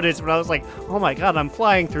estate footage, but I was like, oh my god, I'm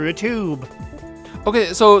flying through a tube.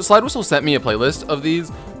 Okay, so Slide Whistle sent me a playlist of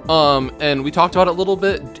these. And we talked about it a little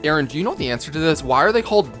bit. Aaron, do you know the answer to this? Why are they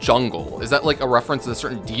called jungle? Is that like a reference to a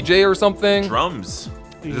certain DJ or something? Drums.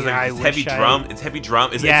 It's Yeah, like heavy drum. It's heavy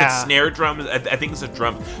drum. It's like snare drum. I think it's a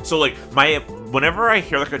drum. So like whenever I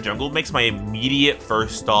hear like a jungle mix, my immediate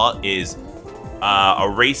first thought is a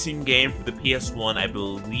racing game for the PS1. I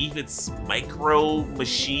believe it's Micro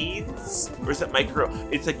Machines, or is it Micro?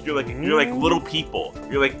 It's like you're like little people.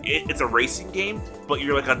 You're like it's a racing game, but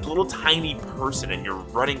you're like a little tiny person and you're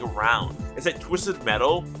running around. It's like Twisted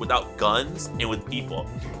Metal without guns and with people.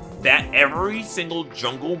 That every single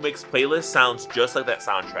jungle mix playlist sounds just like that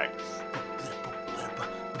soundtrack.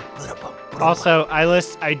 Also,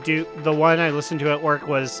 the one I listened to at work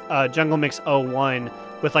was Jungle Mix 01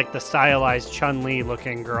 with like the stylized Chun-Li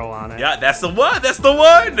looking girl on it. Yeah, that's the one.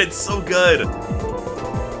 It's so good.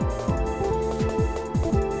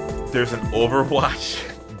 There's an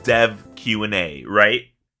Overwatch dev Q&A, right?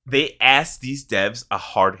 They asked these devs a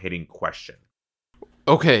hard-hitting question.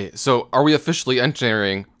 Okay, so are we officially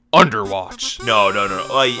entering Underwatch? No.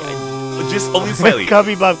 Just only slightly.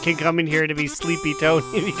 Cubby Bub can come in here to be Sleepy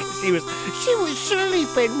Tony because she was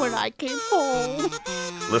sleeping when I came home.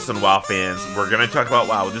 Listen, WoW fans, we're gonna talk about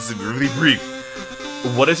WoW. This is really brief.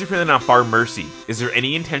 What is your opinion on Far Mercy? Is there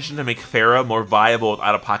any intention to make Farah more viable with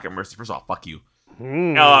out-of-pocket Mercy? First of all, fuck you.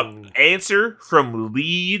 Answer from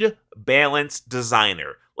lead balance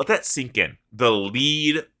designer. Let that sink in. The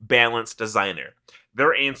lead balance designer.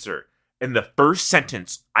 Their answer. In the first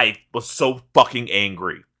sentence, I was so fucking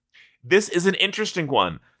angry. This is an interesting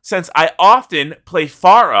one, since I often play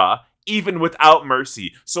Farah even without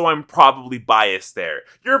Mercy, so I'm probably biased there.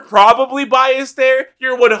 You're probably biased there?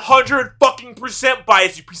 You're 100%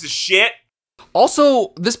 biased, you piece of shit!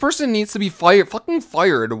 Also, this person needs to be fucking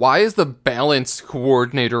fired. Why is the balance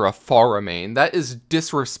coordinator a Farah main? That is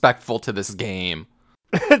disrespectful to this game.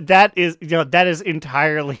 That is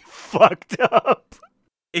entirely fucked up.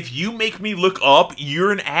 If you make me look up,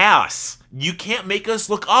 you're an ass. You can't make us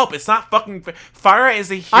look up. It's not fucking... Farah is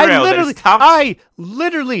a hero that is tough. I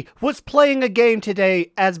literally was playing a game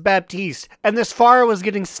today as Baptiste, and this Farah was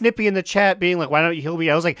getting snippy in the chat, being like, why don't you heal me?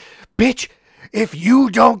 I was like, bitch, if you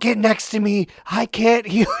don't get next to me, I can't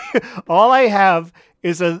heal you. All I have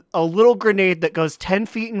is a little grenade that goes 10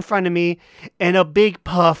 feet in front of me and a big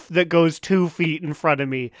puff that goes 2 feet in front of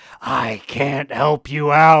me. I can't help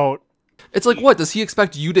you out. It's like, what? Does he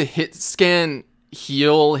expect you to hit scan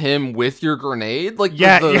heal him with your grenade? Like,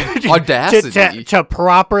 yeah, the audacity. To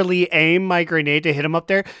properly aim my grenade to hit him up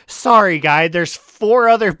there? Sorry, guy, there's 4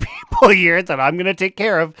 other people here that I'm going to take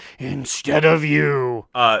care of instead of you.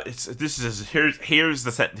 Here's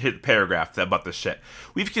the paragraph about this shit.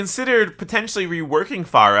 We've considered potentially reworking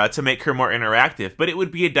Farah to make her more interactive, but it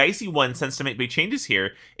would be a dicey one since to make big changes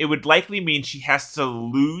here, it would likely mean she has to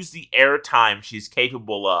lose the airtime she's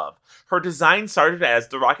capable of. Her design started as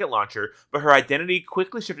the rocket launcher, but her identity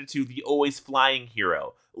quickly shifted to the always flying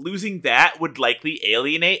hero. Losing that would likely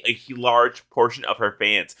alienate a large portion of her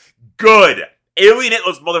fans. Good! Alienate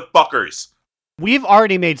those motherfuckers! We've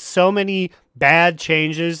already made so many bad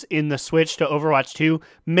changes in the switch to Overwatch 2.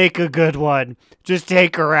 Make a good one. Just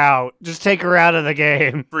take her out. Just take her out of the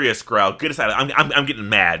game. Free us, Growl. Get us out of... I'm getting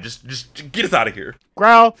mad. Just get us out of here.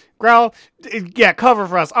 Growl. Yeah, cover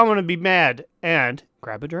for us. I'm gonna be mad. And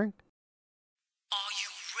grab a drink.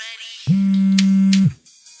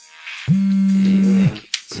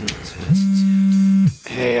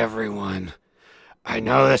 Hey everyone, I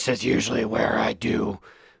know this is usually where I do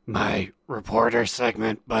my reporter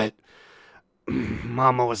segment, but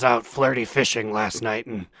Mama was out flirty fishing last night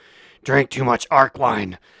and drank too much ARC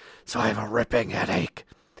wine, so I have a ripping headache.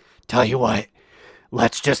 Tell you what,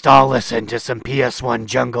 let's just all listen to some PS1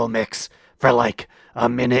 Jungle Mix for like a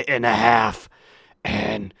minute and a half,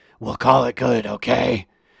 and we'll call it good, okay?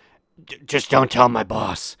 Just don't tell my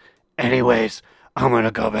boss. Anyways, I'm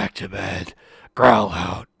gonna go back to bed. Growl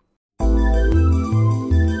out.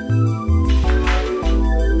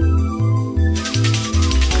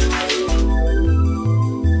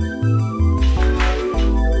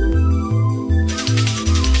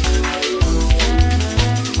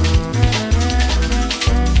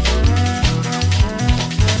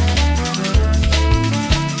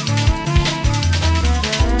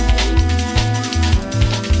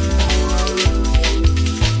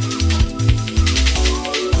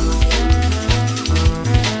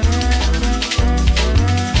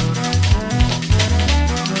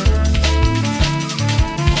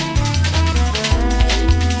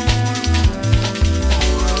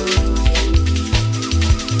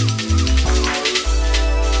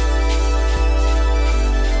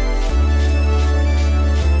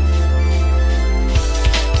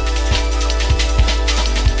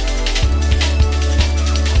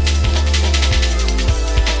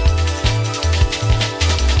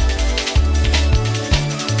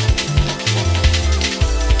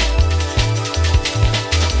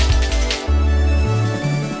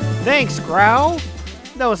 Thanks, Growl.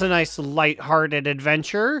 That was a nice, light-hearted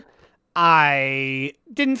adventure. I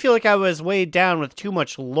didn't feel like I was weighed down with too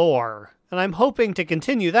much lore, and I'm hoping to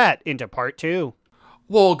continue that into part 2.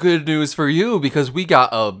 Well, good news for you, because we got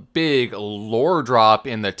a big lore drop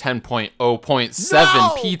in the 10.0.7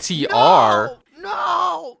 PTR.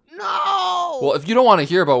 No! Well, if you don't want to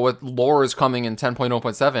hear about what lore is coming in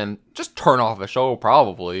 10.0.7, just turn off the show,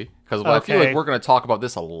 probably, because I feel like we're going to talk about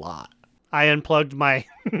this a lot. I unplugged my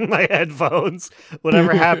my headphones.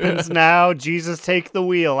 Whatever happens now, Jesus take the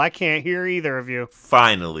wheel. I can't hear either of you.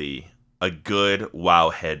 Finally, a good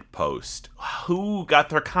Wowhead post. Who got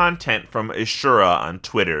their content from Ishura on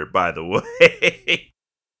Twitter, by the way?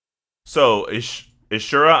 So,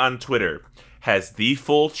 Ishura on Twitter has the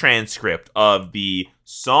full transcript of the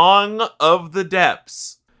Song of the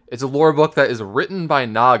Depths. It's a lore book that is written by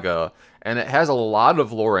Naga, and it has a lot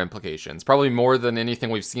of lore implications, probably more than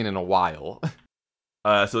anything we've seen in a while.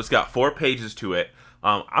 So it's got 4 pages to it.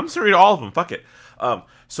 I'm just gonna read all of them. Fuck it.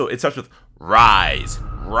 So it starts with rise,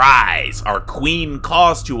 rise. Our queen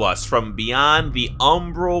calls to us from beyond the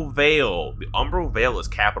umbral veil. The umbral veil is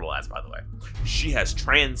capitalized, by the way. She has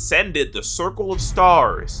transcended the circle of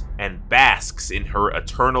stars and basks in her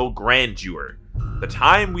eternal grandeur. The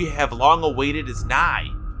time we have long awaited is nigh.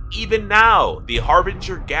 Even now, the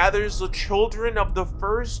Harbinger gathers the children of the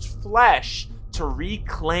first flesh to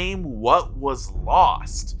reclaim what was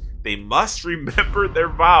lost. They must remember their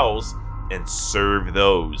vows and serve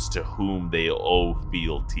those to whom they owe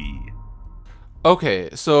fealty. Okay,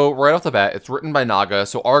 so right off the bat, it's written by Naga,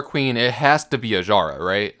 so our queen, it has to be Ajara,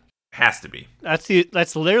 right? Has to be.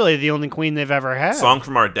 That's literally the only queen they've ever had. Song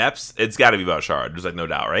from Our Depths, it's got to be about Shard. There's like no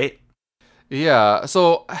doubt, right? Yeah,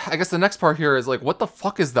 so I guess the next part here is like, what the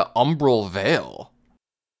fuck is the Umbral Veil?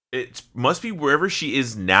 It must be wherever she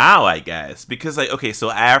is now, I guess. Because, like, okay,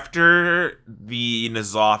 so after the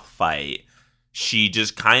N'Zoth fight, she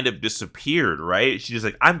just kind of disappeared, right? She's just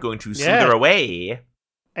like, I'm going to slither away.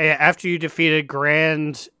 After you defeated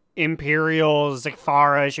Grand Imperial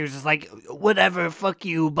Zikfara, she was just like, whatever, fuck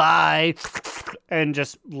you, bye, and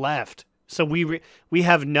just left. So we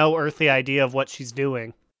have no earthly idea of what she's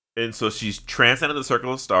doing. And so she's transcended the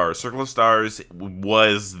Circle of Stars. Circle of Stars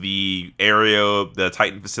was the area, the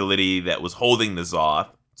Titan facility that was holding the Zoth.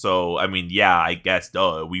 So, I mean, yeah, I guess,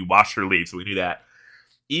 duh. We watched her leave, so we knew that.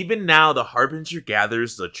 Even now, the Harbinger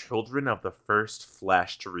gathers the children of the first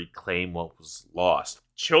flesh to reclaim what was lost.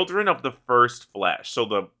 Children of the first flesh.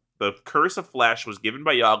 So the curse of flesh was given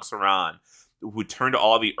by Yogg-Saron, who turned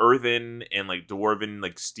all the earthen and, like, dwarven,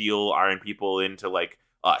 like, steel, iron people into, like,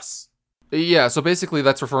 us. Yeah, so basically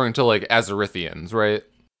that's referring to, like, Azerithians, right?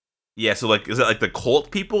 Yeah, so, like, is it, like, the cult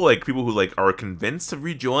people? Like, people who, like, are convinced to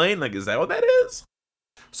rejoin? Like, is that what that is?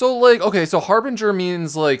 So, like, okay, so Harbinger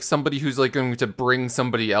means, like, somebody who's, like, going to bring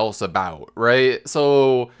somebody else about, right?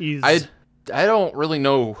 So, I don't really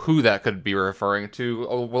know who that could be referring to.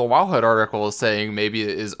 Well, the Wowhead article is saying maybe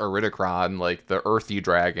it is Eridikron, like, the earthy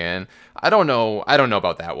dragon. I don't know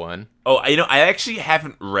about that one. Oh, I actually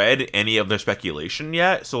haven't read any of their speculation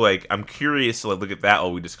yet, so, like, I'm curious to, like, look at that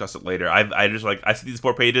while we discuss it later. I just, like, I see these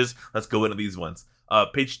 4 pages, let's go into these ones.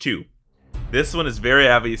 Page 2. This one is very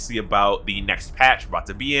obviously about the next patch we're about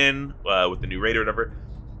to be in, with the new raid or whatever.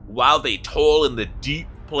 While they toil in the deep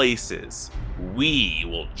places, we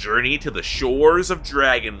will journey to the shores of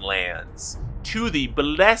Dragonlands, to the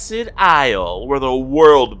Blessed Isle where the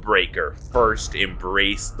Worldbreaker first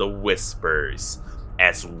embraced the Whispers.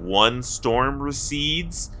 As one storm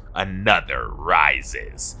recedes, another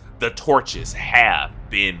rises. The torches have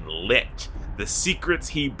been lit. The secrets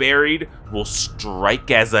he buried will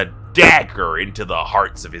strike as a dagger into the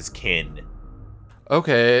hearts of his kin.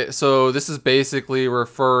 Okay, so this is basically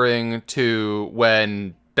referring to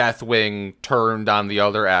when Deathwing turned on the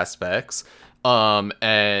other aspects,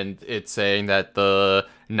 and it's saying that the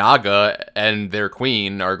Naga and their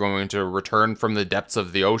queen are going to return from the depths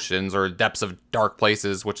of the oceans, or depths of dark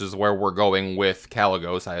places, which is where we're going with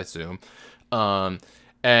Kalecgos, I assume.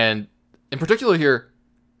 And in particular here,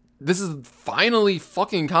 this is finally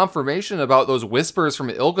fucking confirmation about those whispers from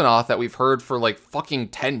Il'gynoth that we've heard for like fucking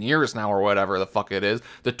 10 years now or whatever the fuck it is.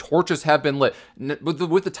 The torches have been lit.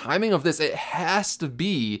 With the timing of this, it has to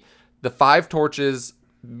be the 5 torches,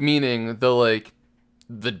 meaning the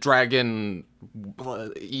dragon,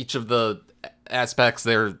 each of the aspects,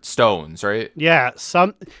 they're stones, right? Yeah,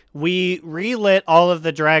 we relit all of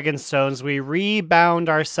the dragon stones. We rebound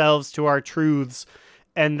ourselves to our truths.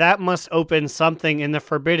 And that must open something in the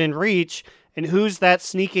Forbidden Reach. And who's that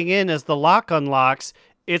sneaking in as the lock unlocks?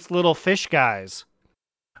 It's little fish guys.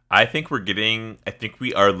 I think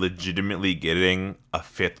we are legitimately getting a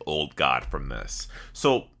 5th old god from this.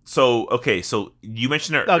 So okay, so you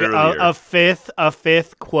mentioned it earlier. A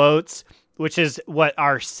fifth quotes, which is what,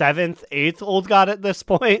 our 7th, 8th old god at this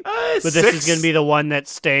point. But this is going to be the one that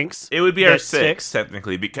stinks. It would be our 6th,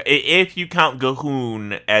 technically, because if you count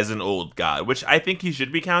Ga'Hoon as an old god, which I think he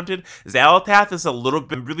should be counted. Xal'atath is a little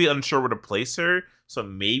bit really unsure where to place her, so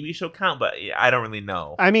maybe she'll count, but I don't really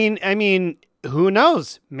know. I mean, who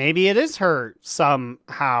knows? Maybe it is her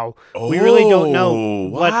somehow. We really don't know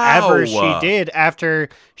whatever she did after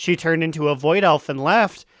she turned into a void elf and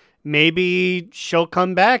left. Maybe she'll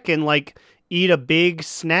come back and like eat a big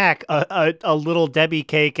snack, a little Debbie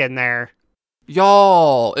cake in there.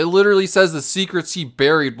 Y'all, it literally says the secrets he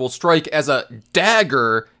buried will strike as a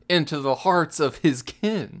dagger into the hearts of his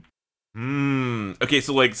kin. Okay,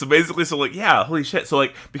 so basically, yeah, holy shit. So,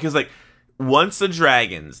 like, because, like, Once the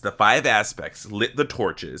dragons, the 5 aspects, lit the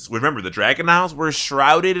torches, remember, the Dragon Isles were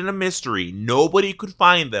shrouded in a mystery. Nobody could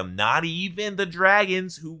find them, not even the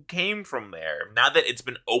dragons who came from there. Now that it's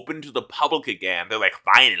been opened to the public again, they're like,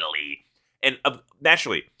 finally. And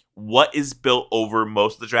naturally, what is built over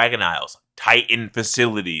most of the Dragon Isles? Titan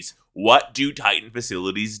facilities. What do Titan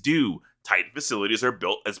facilities do? Titan facilities are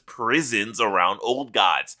built as prisons around old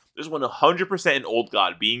gods. There's 100% an old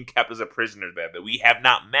god being kept as a prisoner there that we have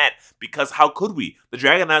not met, because how could we? The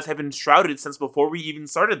Dragon Isles have been shrouded since before we even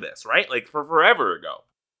started this, right? Like, for forever ago.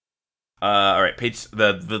 Alright, page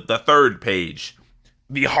the third page.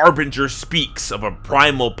 The Harbinger speaks of a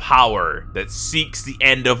primal power that seeks the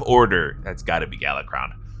end of order. That's gotta be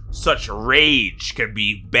Galakrond. Such rage can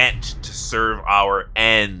be bent to serve our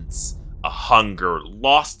ends. A hunger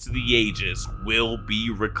lost to the ages will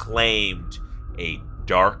be reclaimed. A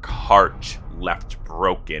dark heart left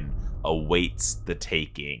broken awaits the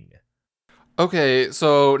taking. Okay,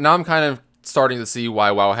 so now I'm kind of starting to see why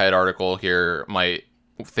Wowhead article here might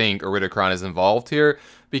think Iridikron is involved here,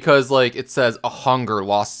 because like it says a hunger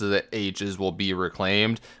lost to the ages will be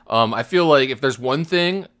reclaimed. I feel like if there's one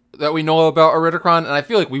thing that we know about Iridikron, and I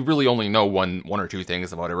feel like we really only know one or two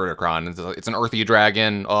things about Iridikron. It's an earthy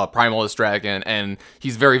dragon, primalist dragon, and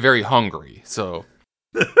he's very, very hungry. So,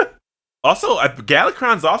 also,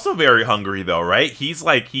 Galakron's also very hungry, though, right? He's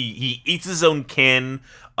like he eats his own kin.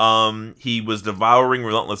 He was devouring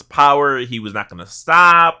relentless power. He was not going to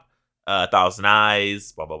stop. 1,000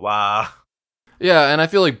 eyes. Blah blah blah. Yeah, and I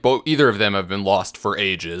feel like either of them have been lost for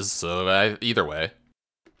ages. So either way.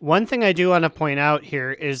 One thing I do want to point out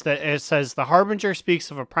here is that it says the Harbinger speaks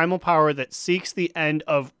of a primal power that seeks the end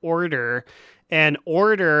of order, and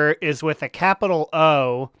order is with a capital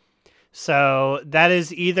O. So that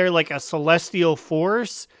is either like a celestial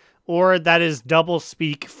force, or that is double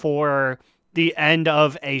speak for the end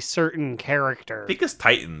of a certain character. I think it's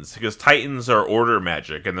Titans, because Titans are order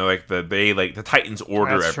magic, and they're like the Titans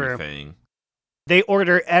order That's everything. True. They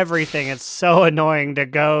order everything. It's so annoying to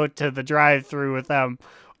go to the drive-thru with them.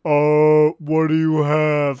 Oh, what do you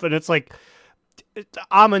have? And it's like,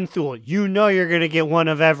 Aman'Thul, you know you're going to get one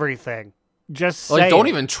of everything. Just say like, don't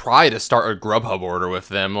even try to start a Grubhub order with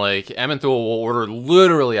them. Like, Aman'Thul will order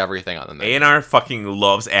literally everything on the menu. A&R fucking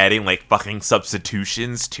loves adding, like, fucking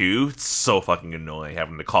substitutions, too. It's so fucking annoying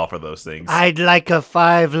having to call for those things. I'd like a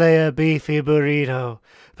 5-layer beefy burrito,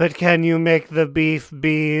 but can you make the beef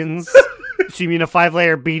beans? So you mean a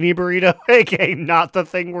 5-layer beanie burrito? Okay, not the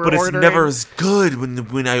thing we're ordering. But it's never as good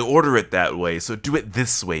when I order it that way, so do it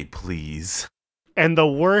this way, please. And the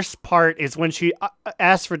worst part is when she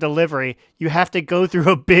asks for delivery, you have to go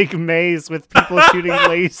through a big maze with people shooting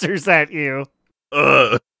lasers at you.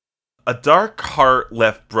 Ugh. A dark heart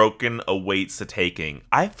left broken awaits the taking.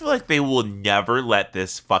 I feel like they will never let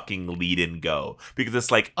this fucking lead-in go. Because it's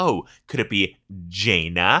like, oh, could it be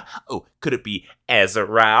Jaina? Oh, could it be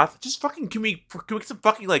Azeroth? Just fucking, can we some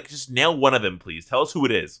fucking, like, just nail one of them, please? Tell us who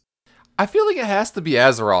it is. I feel like it has to be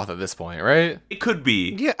Azeroth at this point, right? It could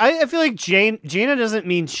be. Yeah, I feel like Jaina doesn't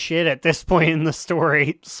mean shit at this point in the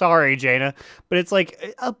story. Sorry, Jaina. But it's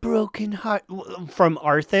like a broken heart from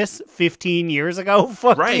Arthas 15 years ago.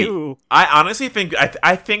 Fuck right. you. I honestly think,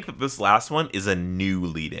 I think that this last one is a new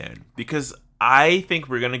lead-in. Because I think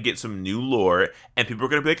we're going to get some new lore, and people are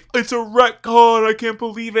going to be like, it's a retcon, I can't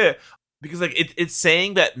believe it. Because like it's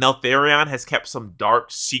saying that Neltharion has kept some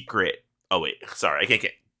dark secret. Oh, wait, sorry, I can't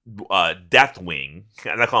get... Deathwing.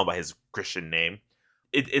 I'm not calling him by his Christian name.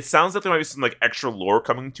 It sounds like there might be some like extra lore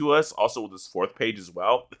coming to us, also with this 4th page as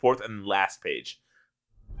well. The 4th and last page.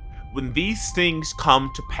 When these things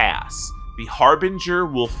come to pass, the Harbinger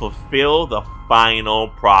will fulfill the final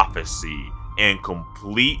prophecy and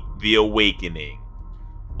complete the awakening.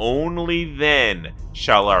 Only then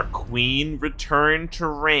shall our queen return to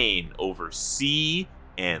reign over sea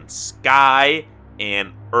and sky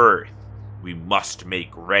and earth. We must make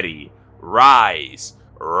ready. Rise,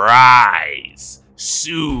 rise.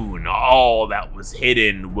 Soon all that was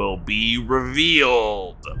hidden will be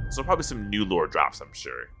revealed. So probably some new lore drops, I'm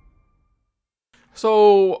sure.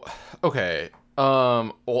 So, okay.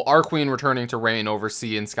 Well, our queen returning to reign over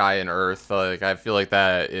sea and sky and earth. Like, I feel like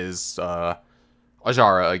that is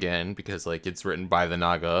Ajara again, because like it's written by the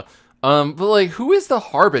Naga. But like, who is the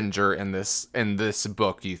Harbinger in this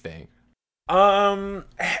book, do you think?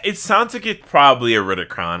 It sounds like it's probably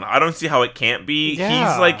Iridikron. I don't see how it can't be. Yeah.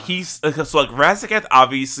 He's like Raszakath,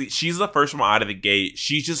 obviously, she's the first one out of the gate.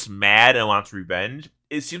 She's just mad and wants revenge.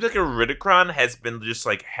 It seems like Iridikron has been just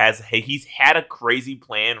like, he's had a crazy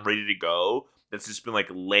plan ready to go that's just been like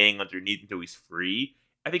laying underneath until he's free.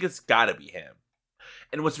 I think it's gotta be him.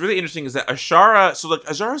 And what's really interesting is that Ashara, so like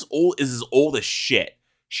Ashara's is as old as shit.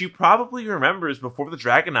 She probably remembers before the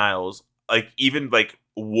Dragon Isles, like even like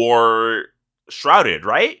war shrouded,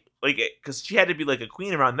 right? Like, because she had to be like a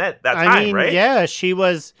queen around that time, right? Yeah, she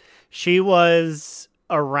was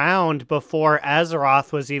around before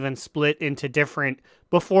Azeroth was even split into different,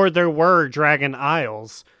 before there were Dragon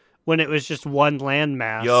Isles, when it was just one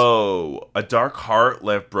landmass. Yo, a dark heart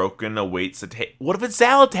left broken awaits what if it's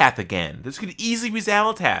Xal'atath again? This could easily be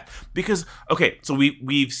Xal'atath. Because, okay, so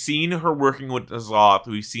we've seen her working with Azoth,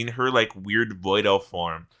 we've seen her like weird void elf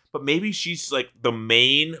form. But maybe she's like the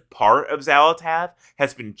main part of Xal'atath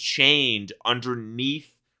has been chained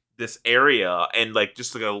underneath this area, and like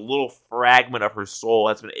just like a little fragment of her soul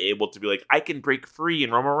has been able to be like, I can break free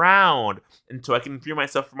and roam around until I can free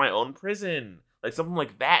myself from my own prison. Like something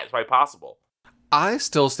like that is probably possible. I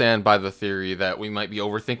still stand by the theory that we might be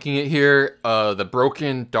overthinking it here. The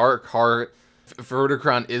broken dark heart,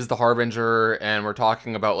 Iridikron is the Harbinger, and we're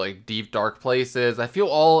talking about like deep dark places. I feel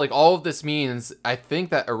all of this means, I think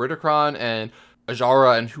that Iridikron and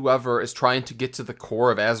Azshara and whoever is trying to get to the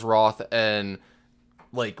core of Azeroth and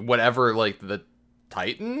like whatever, like the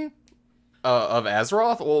Titan of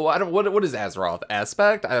Azeroth. Well, what is Azeroth?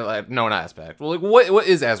 Aspect? No, not Aspect. Well, like what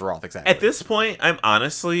is Azeroth exactly? At this point, I'm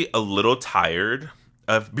honestly a little tired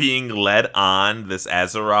of being led on this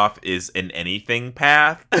Azeroth is an anything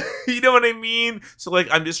path. You know what I mean? So like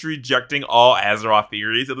I'm just rejecting all Azeroth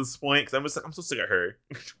theories at this point because I'm so sick of her.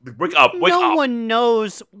 wake up. No one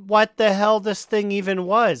knows what the hell this thing even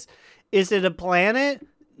was. Is it a planet?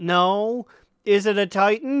 No. Is it a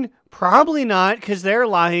Titan? Probably not, because they're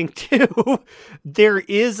lying too. There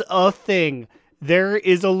is a thing. There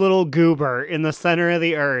is a little goober in the center of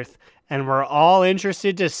the earth, and we're all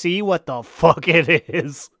interested to see what the fuck it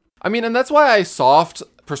is. I mean, and that's why I soft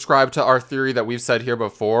prescribe to our theory that we've said here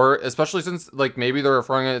before, especially since, like, maybe they're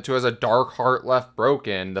referring it to as a dark heart left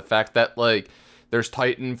broken. The fact that, like, there's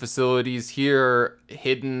Titan facilities here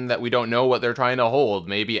hidden that we don't know what they're trying to hold.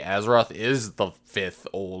 Maybe Azeroth is the fifth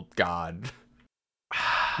old god.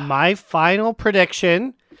 My final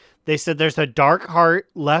prediction, they said there's a dark heart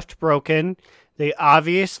left broken. They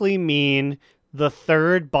obviously mean the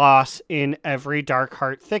third boss in every dark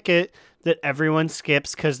heart thicket that everyone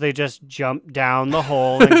skips because they just jump down the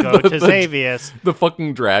hole and go to Xavius. The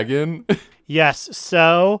fucking dragon? Yes,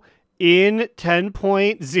 so in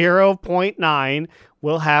 10.0.9,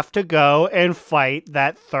 we'll have to go and fight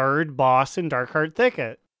that third boss in Dark Heart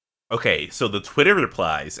Thicket. Okay, so the Twitter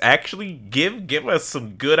replies actually give us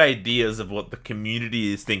some good ideas of what the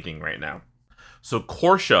community is thinking right now. So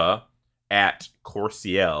Korsha at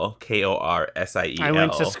Korsiel, Korsiel. I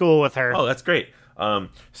went to school with her. Oh, that's great.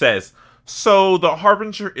 Says, so the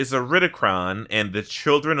Harbinger is Iridikron, and the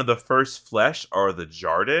children of the first flesh are the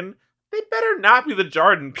Jarden. They better not be the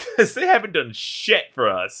Jarden, because they haven't done shit for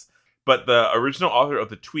us. But the original author of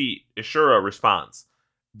the tweet, Ashura, responds,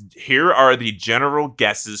 here are the general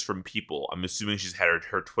guesses from people. I'm assuming she's had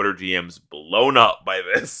her Twitter DMs blown up by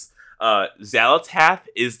this. Xal'atath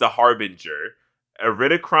is the Harbinger.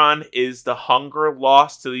 Iridikron is the hunger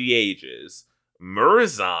lost to the ages.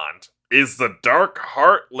 Murozond is the dark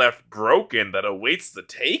heart left broken that awaits the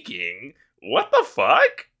taking. What the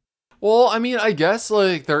fuck? Well, I mean, I guess,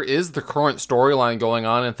 like, there is the current storyline going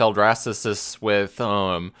on in Theldraszus with,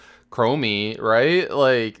 Chromie, right?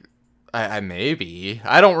 Like, I maybe.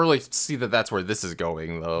 I don't really see that that's where this is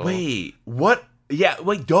going, though. Wait, what? Yeah,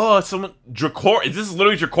 wait, duh, someone... This is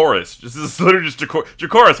literally Dracoris. This is literally just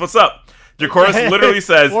Dracoris, what's up? Dracoris literally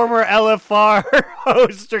says... Former LFR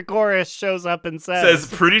host Dracoris shows up and says...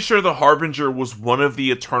 pretty sure the Harbinger was one of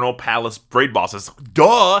the Eternal Palace raid bosses.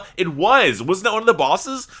 Duh, it was. Wasn't that one of the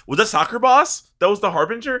bosses? Was that Soccer Boss? That was the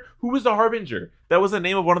Harbinger? Who was the Harbinger? That was the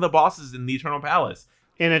name of one of the bosses in the Eternal Palace.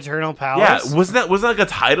 In Eternal Palace? Yeah, wasn't that like a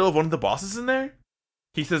title of one of the bosses in there?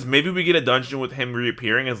 He says maybe we get a dungeon with him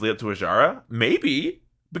reappearing as lead up to Azshara? Maybe.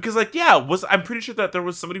 Because, like, yeah, I'm pretty sure that there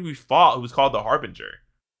was somebody we fought who was called the Harbinger.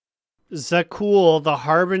 Zakul, the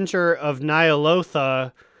Harbinger of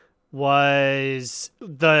Ny'alotha, was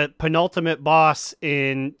the penultimate boss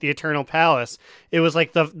in the Eternal Palace. It was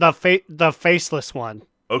like the faceless one.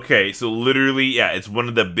 Okay, so literally, yeah, it's one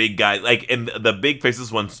of the big guys. Like, and the big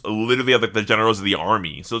faceless ones literally are like the generals of the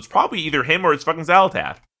army. So it's probably either him or it's fucking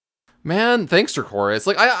Xal'atath. Man, thanks, Dracoris.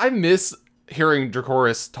 Like, I miss hearing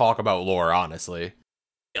Dracoris talk about lore, honestly.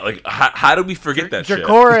 Like, how do we forget that shit?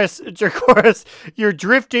 Dracoris, you're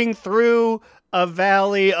drifting through a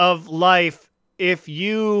valley of life. If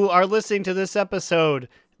you are listening to this episode,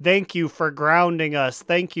 thank you for grounding us.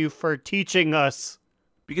 Thank you for teaching us.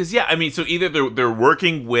 Because yeah, I mean, so either they're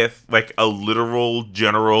working with like a literal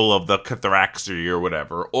general of the Cathraxi or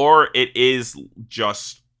whatever, or it is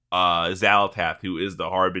just Xal'atath, who is the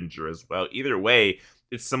Harbinger as well. Either way,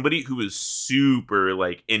 it's somebody who is super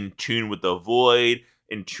like in tune with the void,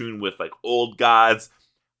 in tune with like old gods.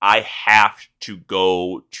 I have to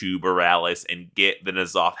go to Boralus and get the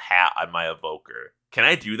N'Zoth hat on my evoker. Can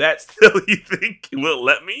I do that still, you think? Will it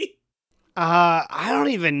let me? I don't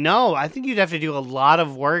even know. I think you'd have to do a lot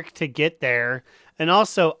of work to get there. And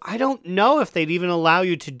also, I don't know if they'd even allow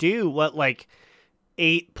you to do what, like,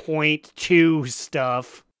 8.2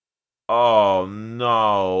 stuff. Oh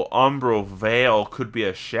no, Umbral Vale could be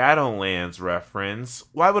a Shadowlands reference.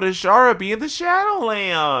 Why would Azshara be in the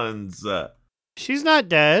Shadowlands? She's not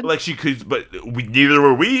dead. Like she could, but neither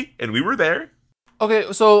were we, and we were there.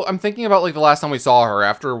 Okay, so I'm thinking about like the last time we saw her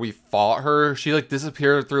after we fought her. She like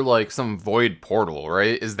disappeared through like some void portal,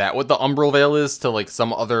 right? Is that what the Umbral Vale is to like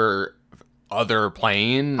some other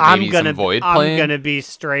plane? Maybe some void plane? I'm gonna be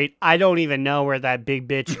straight. I don't even know where that big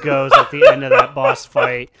bitch goes at the end of that boss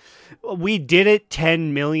fight. We did it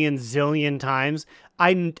 10 million zillion times.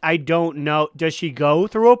 I don't know. Does she go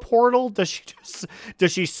through a portal? Does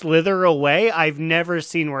she slither away? I've never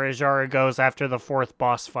seen where Azshara goes after the 4th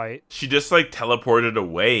boss fight. She just like teleported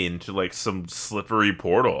away into like some slippery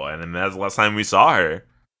portal, and then that's the last time we saw her.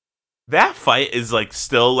 That fight is like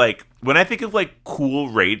still like, when I think of like cool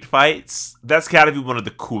raid fights, that's gotta be one of the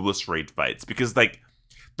coolest raid fights, because like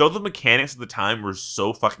though the mechanics at the time were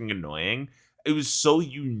so fucking annoying, it was so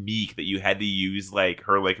unique that you had to use like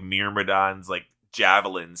her like Myrmidon's like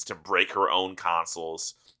javelins to break her own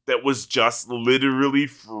consoles. That was just literally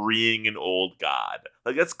freeing an old god.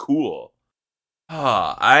 Like, that's cool.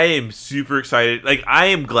 I am super excited. Like, I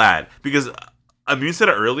am glad, because Immune said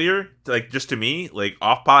it earlier, like, just to me, like,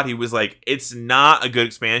 off pod, he was like, it's not a good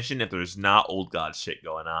expansion if there's not old god shit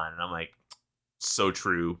going on. And I'm like, so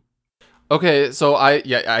true. Okay, so I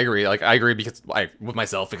agree. Like, I agree with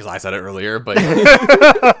myself because I said it earlier, but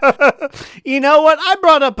you know what? I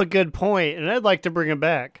brought up a good point, and I'd like to bring it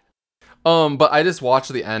back. But I just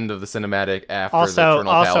watched the end of the cinematic after the Eternal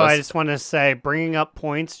Palace. Also, I just want to say, bringing up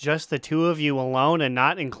points, just the two of you alone and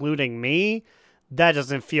not including me, that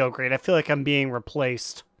doesn't feel great. I feel like I'm being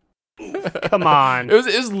replaced. Come on. It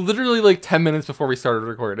was literally like 10 minutes before we started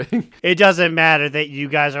recording. It doesn't matter that you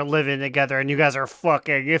guys are living together and you guys are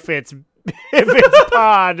fucking. If it's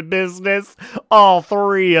pod business, all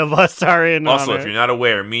three of us are in on it. Also, if you're not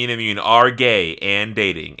aware, me and Immune are gay and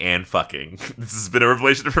dating and fucking. This has been a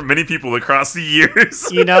revelation for many people across the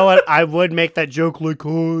years. You know what? I would make that joke like,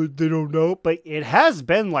 oh, they don't know, but it has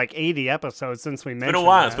been like 80 episodes since we mentioned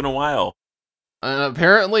it. It's been a while.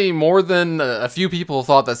 Apparently, more than a few people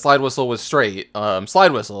thought that Slide Whistle was straight.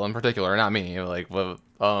 Slide Whistle in particular, not me. Anyways,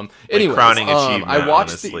 crowning achievement. I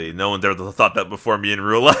watched honestly, no one's ever thought that before me in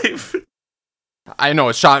real life. I know,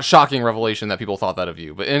 it's shocking revelation that people thought that of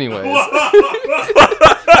you. But anyways,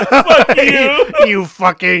 fuck you, you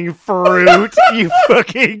fucking fruit, you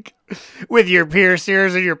fucking with your pierced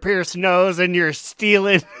ears and your pierced nose, and you're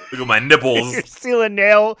stealing. Look at my nipples. You're stealing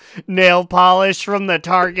nail polish from the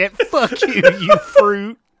Target. Fuck you, you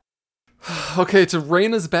fruit. Okay, to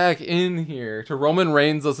rein us back in here, to Roman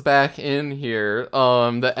Reigns us back in here.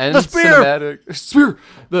 The end cinematic spear.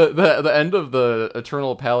 The end of the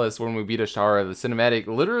Eternal Palace when we beat Azshara, the cinematic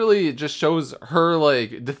literally just shows her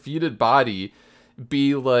like defeated body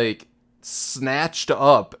be like snatched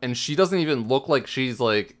up, and she doesn't even look like she's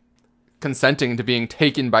like consenting to being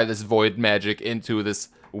taken by this void magic into this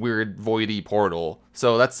weird voidy portal.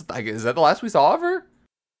 So that's like, is that the last we saw of her?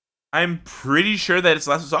 I'm pretty sure that it's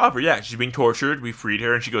the last we saw of her. Yeah, she's being tortured. We freed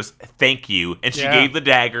her, and she goes, "Thank you." And she gave the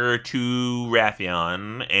dagger to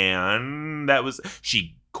Wrathion, and that was,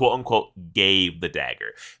 she quote unquote gave the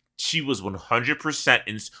dagger. She was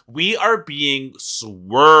 100% we are being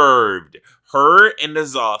swerved. Her and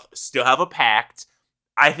N'Zoth still have a pact.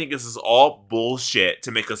 I think this is all bullshit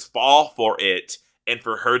to make us fall for it, and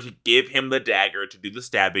for her to give him the dagger to do the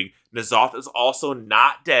stabbing. N'Zoth is also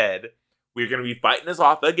not dead. We're going to be fighting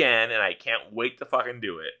N'Zoth again, and I can't wait to fucking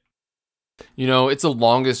do it. You know, it's the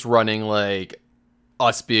longest running, like,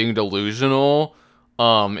 us being delusional,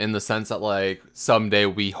 in the sense that, like, someday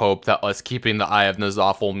we hope that us keeping the Eye of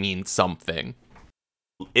N'Zoth will mean something.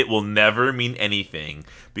 It will never mean anything,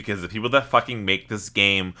 because the people that fucking make this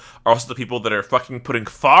game are also the people that are fucking putting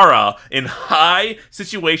Pharah in high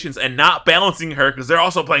situations and not balancing her, because they're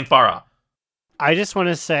also playing Pharah. I just want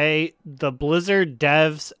to say the Blizzard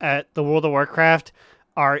devs at the World of Warcraft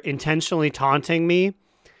are intentionally taunting me.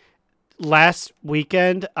 Last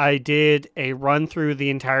weekend, I did a run through the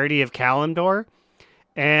entirety of Kalimdor,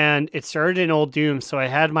 and it started in Old Doom, so I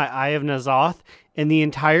had my Eye of N'Zoth, and the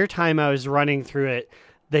entire time I was running through it,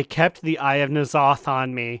 they kept the Eye of N'Zoth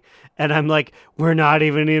on me, and I'm like, we're not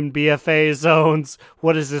even in BFA zones.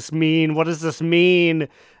 What does this mean? What does this mean?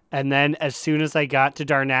 And then as soon as I got to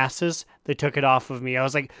Darnassus, they took it off of me. I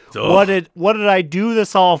was like, what did I do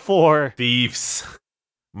this all for? Thieves.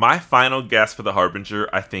 My final guess for the Harbinger,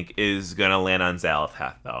 I think, is gonna land on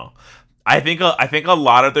Xal'atath, though. I think a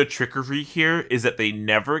lot of their trickery here is that they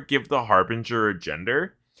never give the Harbinger a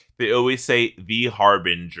gender. They always say the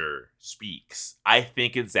Harbinger speaks. I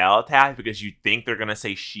think it's Xal'atath because you think they're gonna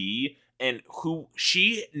say she, and who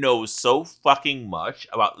she knows so fucking much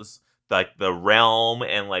about this, like the realm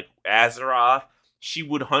and like Azeroth. She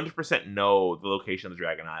would 100% know the location of the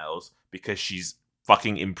Dragon Isles because she's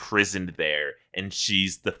fucking imprisoned there, and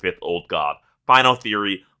she's the 5th old god. Final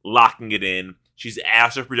theory, locking it in. She's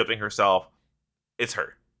astral projecting herself. It's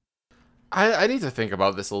her. I need to think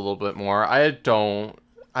about this a little bit more. I don't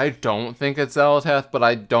think it's Xal'atath, but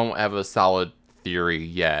I don't have a solid theory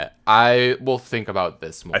yet. I will think about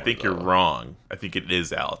this more. I think you're wrong. I think it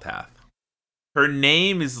is Xal'atath. Her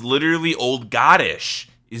name is literally Old Goddish.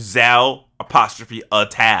 Zal apostrophe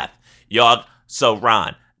Atath. Yog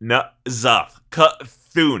Saran. N'Zoth.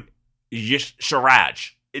 Cthulhu.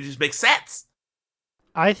 Sharaj. It just makes sense.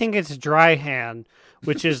 I think it's Dryhan,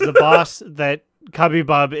 which is the boss that Cubby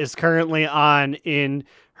Bub is currently on in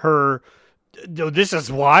her, this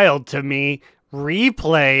is wild to me,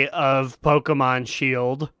 replay of Pokemon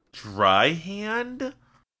Shield. Dryhand?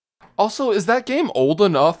 Also, is that game old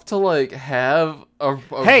enough to like have a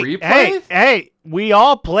replay? Hey, we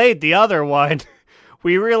all played the other one.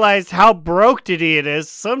 We realized how broke it is.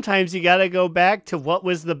 Sometimes you gotta go back to what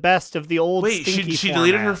was the best of the old stinky she format.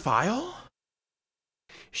 deleted her file?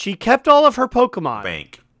 She kept all of her Pokemon.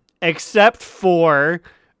 Bank. Except for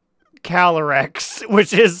Calyrex,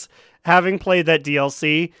 which is, having played that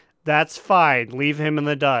DLC, that's fine. Leave him in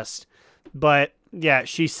the dust. But yeah,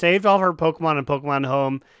 she saved all of her Pokemon in Pokemon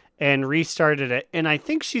Home and restarted it. And I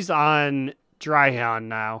think she's on Dryhound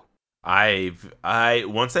now.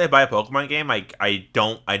 Once I buy a Pokemon game, I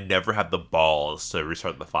never have the balls to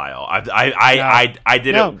restart the file. I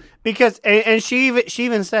didn't. No, because and she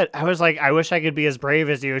even said, I was like, I wish I could be as brave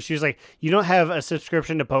as you. She was like, you don't have a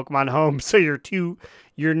subscription to Pokemon Home, so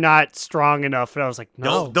you're not strong enough. And I was like,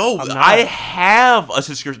 no, I have a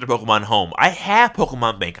subscription to Pokemon Home. I have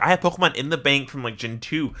Pokemon Bank. I have Pokemon in the bank from like Gen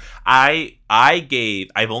 2. I've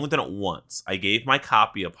only done it once. I gave my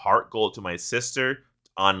copy of Heart Gold to my sister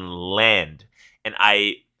on land, and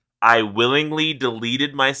I willingly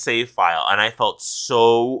deleted my save file, and I felt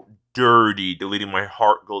so dirty deleting my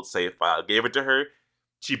Heart Gold save file. I gave it to her.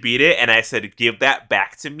 She beat it, and I said, give that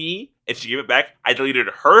back to me. And she gave it back. I deleted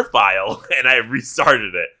her file, and I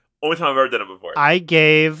restarted it. Only time I've ever done it before. I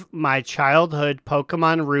gave my childhood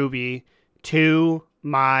Pokemon Ruby to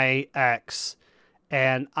my ex,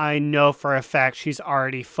 and I know for a fact she's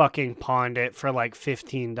already fucking pawned it for like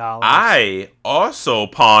 $15. I also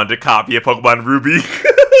pawned a copy of Pokemon Ruby.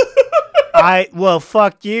 Well,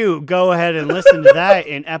 fuck you. Go ahead and listen to that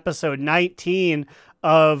in episode 19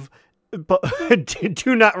 of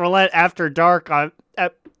Do Not Relent After Dark on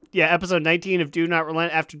episode 19 of Do Not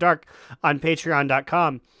Relent After Dark on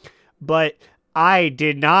patreon.com. But I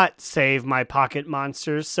did not save my pocket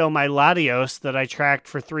monsters, so my Latios that I tracked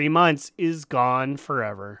for 3 months is gone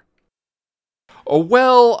forever. Oh,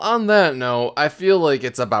 well, on that note, I feel like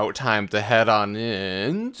it's about time to head on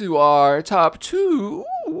in to our top 2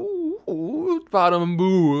 bottom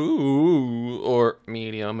or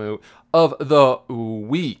medium of the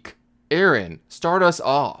week. Aaron, start us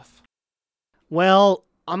off. Well,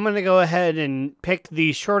 I'm going to go ahead and pick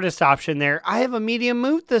the shortest option there. I have a medium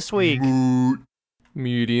moot this week.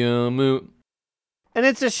 Medium moot. And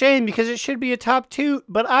it's a shame because it should be a top 2,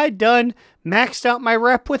 but I done maxed out my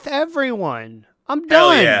rep with everyone. I'm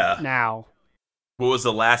done now. What was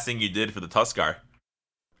the last thing you did for the Tuskar?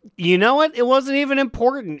 You know what? It wasn't even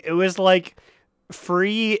important. It was like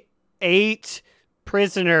free 8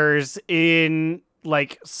 prisoners in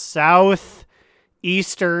like southeastern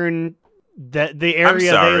the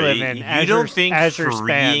area they live in. You don't think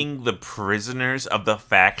freeing the prisoners of the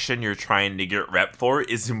faction you're trying to get rep for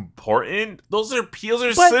is important? Those are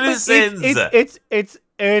citizens.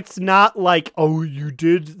 It's not like, oh, you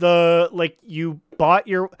did the, like, you bought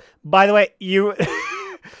your, by the way, you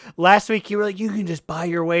last week you were like, you can just buy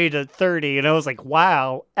your way to 30, and I was like,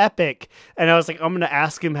 wow, epic. And I was like, I'm gonna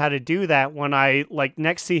ask him how to do that when I like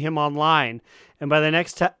next see him online. And by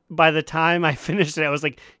the time I finished it, I was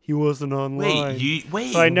like, he wasn't online.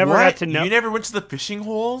 Wait, so I never got to know. You never went to the fishing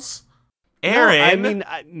holes? Aaron. No, I mean,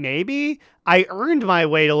 maybe I earned my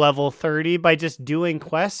way to level 30 by just doing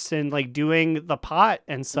quests and like doing the pot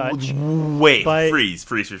and such. Wait,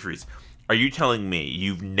 freeze. Are you telling me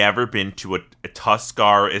you've never been to a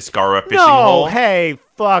Tuscarora Iskara fishing hole? No, hey,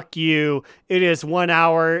 fuck you. It is 1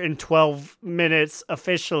 hour and 12 minutes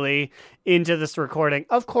officially into this recording.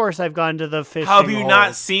 Of course I've gone to the fishing hole. How have you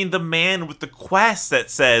not seen the man with the quest that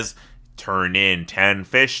says, turn in 10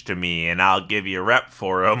 fish to me and I'll give you a rep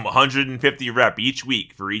for them, 150 rep each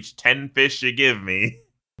week for each 10 fish you give me?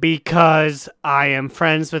 Because I am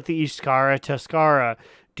friends with the Iskara Tuscarora.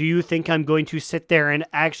 Do you think I'm going to sit there and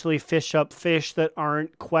actually fish up fish that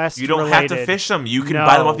aren't quest related? You don't have to fish them. You can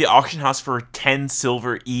buy them off the auction house for 10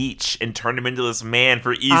 silver each and turn them into this man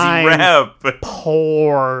for easy rep.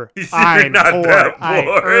 Poor. I'm not poor. that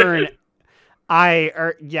poor. I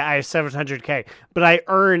have 700k, but I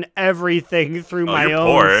earn everything through my own.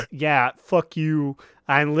 Poor. Yeah, fuck you.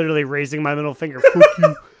 I'm literally raising my middle finger. Fuck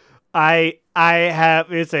you. I have.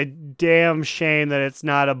 It's a damn shame that it's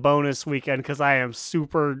not a bonus weekend because I am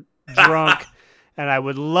super drunk, and I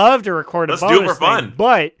would love to record a bonus. Let's do it for fun.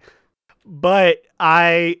 But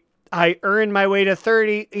I earned my way to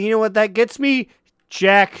 30. You know what that gets me?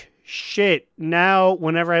 Jack shit. Now,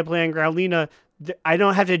 whenever I play on Growlina, I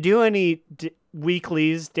don't have to do any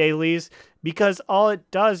weeklies, dailies, because all it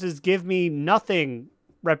does is give me nothing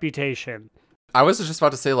reputation. I was just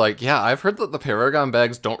about to say, like, yeah, I've heard that the Paragon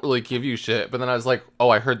bags don't really give you shit, but then I was like, oh,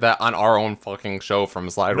 I heard that on our own fucking show from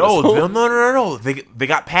Slide Whistle. No. They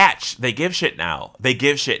got patched. They give shit now.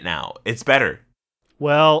 It's better.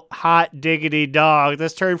 Well, hot diggity dog.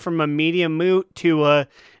 This turned from a medium moot to a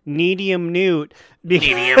medium newt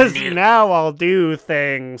because now I'll do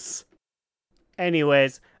things.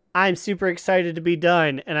 Anyways, I'm super excited to be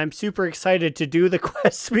done, and I'm super excited to do the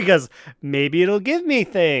quest because maybe it'll give me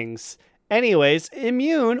things. Anyways,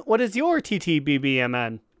 Immune, what is your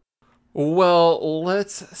TTBBMN? Well,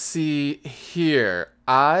 let's see here.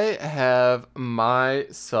 I have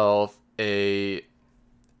myself I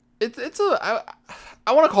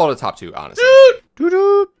want to call it a top 2, honestly.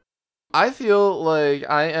 Doot. I feel like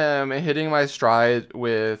I am hitting my stride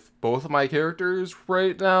with both of my characters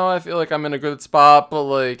right now. I feel like I'm in a good spot, but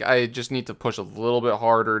like I just need to push a little bit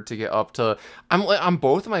harder to get up to. I'm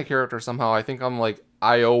both of my characters somehow. I think I'm like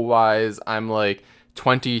IO wise, I'm like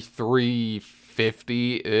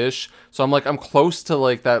 2350-ish. So I'm close to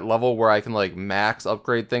like that level where I can like max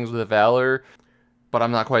upgrade things with Valor, but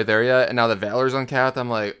I'm not quite there yet. And now that Valor's uncapped, I'm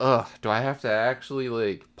like, ugh, do I have to actually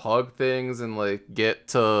like pug things and like get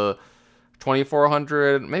to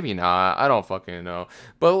 2400? Maybe not. I don't fucking know.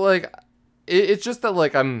 But like it's just that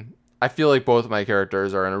like I feel like both of my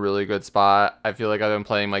characters are in a really good spot. I feel like I've been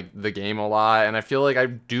playing like the game a lot, and I feel like I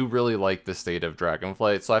do really like the state of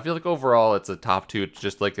Dragonflight. So I feel like overall it's a top 2,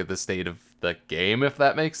 just like at the state of the game, if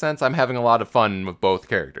that makes sense. I'm having a lot of fun with both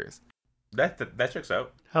characters. That checks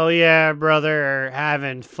out. Hell yeah, brother.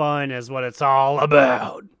 Having fun is what it's all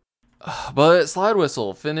about. But Slide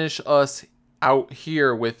Whistle, finish us out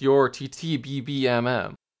here with your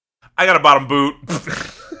TTBBMM. I got a bottom boot.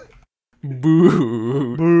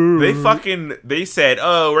 Boo. They said,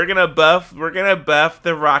 oh, we're gonna buff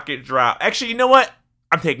the rocket drop. Actually, you know what?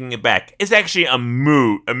 I'm taking it back. It's actually a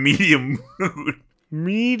medium mood.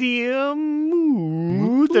 Medium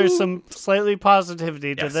mood. There's some slightly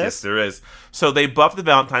positivity to this. Yes, there is. So they buffed the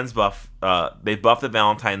Valentine's buff. They buffed the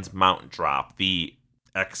Valentine's mount drop. The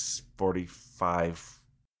X45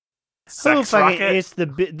 sex rocket. It's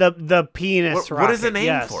the penis rocket. What is the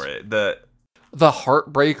name for it? The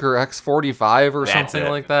Heartbreaker X45 or something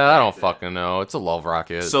like that. I don't fucking know. It's a love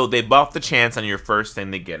rocket. So they buffed the chance on your first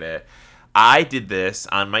thing to get it. I did this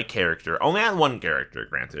on my character. Only on one character,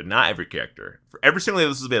 granted. Not every character. For every single day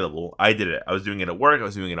this was available, I did it. I was doing it at work. I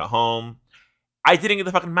was doing it at home. I didn't get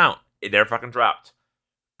the fucking mount. It never fucking dropped.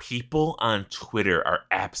 People on Twitter are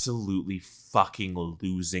absolutely fucking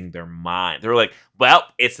losing their mind. They're like, well,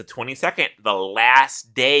 it's the 22nd, the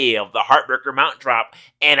last day of the Heartbreaker mount drop,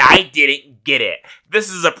 and I didn't get it. This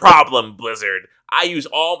is a problem, Blizzard. I use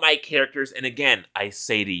all my characters, and again, I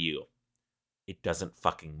say to you, it doesn't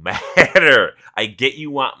fucking matter. I get you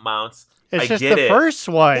want mounts. It's just the first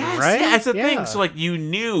one, yes, right? Yeah, that's the thing. So, like, you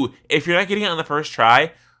knew if you're not getting it on the first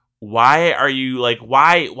try, why are you, like,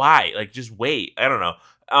 why? Like, just wait. I don't know.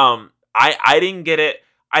 I didn't get it.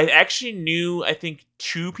 I actually knew, I think,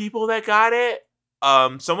 2 people that got it.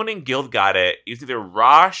 Someone in Guild got it. It was either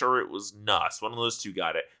Rosh or it was Nuss. One of those 2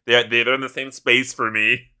 got it. They're in the same space for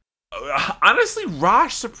me. Honestly,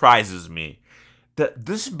 Rosh surprises me. That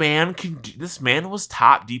this man was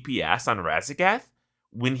top DPS on Razagath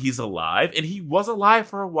when he's alive, and he was alive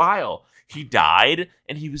for a while. He died,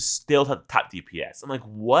 and he was still top DPS. I'm like,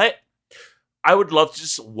 what? I would love to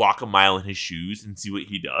just walk a mile in his shoes and see what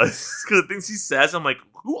he does. Because the things he says, I'm like,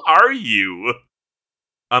 who are you?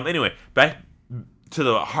 Anyway, back to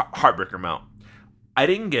the Heartbreaker mount. I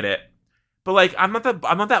didn't get it, but like, I'm not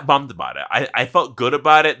that bummed about it. I felt good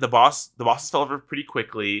about it. The bosses fell over pretty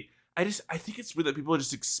quickly. I think it's weird that people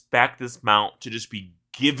just expect this mount to just be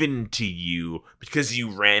given to you because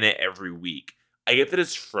you ran it every week. I get that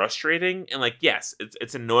it's frustrating, and like, yes,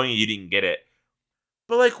 it's annoying you didn't get it.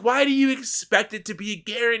 But like, why do you expect it to be a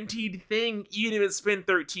guaranteed thing, even if it's been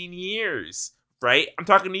 13 years? Right? I'm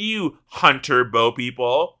talking to you, hunter bow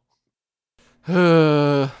people.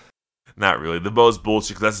 Not really. The bow's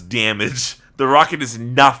bullshit because that's damage. The rocket is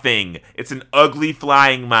nothing. It's an ugly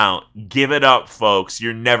flying mount. Give it up, folks.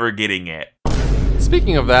 You're never getting it.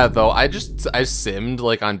 Speaking of that, though, I simmed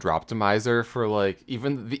like on Droptimizer for like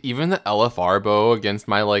even the LFR bow against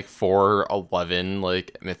my like 411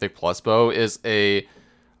 like Mythic Plus bow is a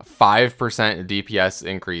 5% DPS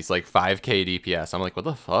increase, like 5k DPS. I'm like, what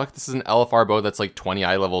the fuck? This is an LFR bow that's like 20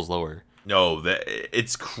 eye levels lower. No,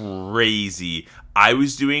 it's crazy. I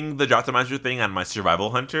was doing the Droptimizer thing on my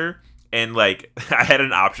Survival Hunter, and like I had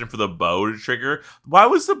an option for the bow to trigger. Why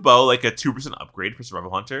was the bow like a 2% upgrade for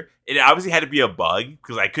Survival Hunter? It obviously had to be a bug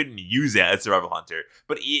because I couldn't use it as Survival Hunter.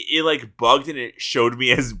 But it like bugged and it showed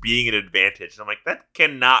me as being an advantage. And I'm like, that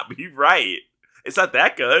cannot be right. It's not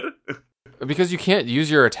that good. Because you can't use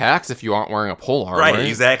your attacks if you aren't wearing a pole armor. Right,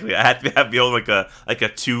 exactly. I had to have the old like a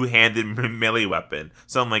two-handed melee weapon.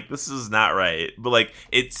 So I'm like, this is not right. But like,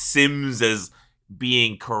 it sims as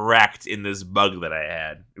being correct in this bug that I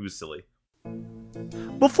had. It was silly.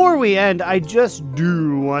 Before we end, I just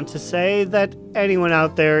do want to say that anyone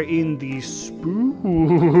out there in the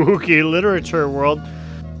spooky literature world,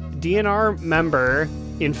 DNR member,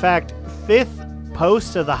 in fact, 5th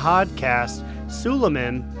post of the Hodcast,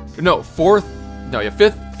 Suleiman. Fifth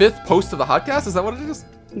post of the Hodcast? Is that what it is?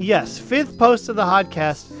 Yes, 5th post of the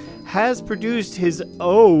Hodcast has produced his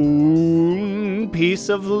own piece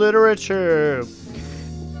of literature.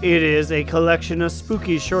 It is a collection of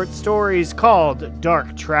spooky short stories called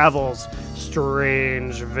Dark Travels,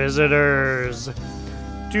 Strange Visitors.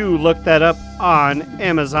 Do look that up on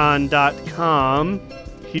Amazon.com.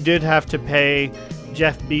 He did have to pay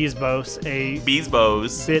Jeff Bezos a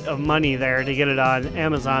bit of money there to get it on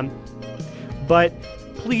Amazon. But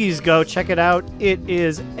please go check it out. It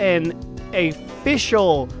is an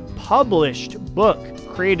official published book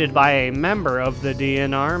created by a member of the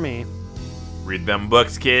DN Army. Read them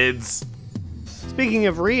books, kids. Speaking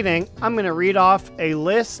of reading, I'm going to read off a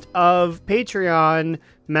list of Patreon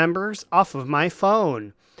members off of my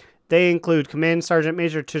phone. They include Command Sergeant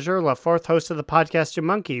Major Tjurla, 4th host of the podcast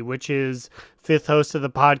Jamonkey, which is 5th host of the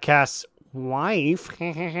podcast's wife.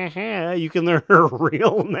 You can learn her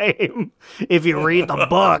real name if you read the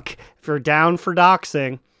book, if you're down for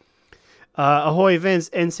doxing. Ahoy Vince,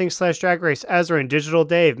 NSYNC/Drag Race, Azrin, Digital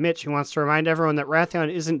Dave, Mitch, who wants to remind everyone that Rathion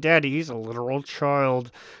isn't daddy, he's a literal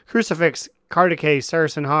child. Crucifix, Cardicay,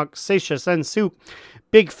 Saracen Hawk, Sasha, Sen Soup,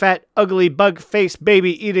 Big Fat Ugly Bug Face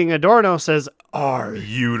Baby Eating Adorno says, "R."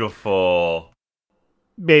 Beautiful.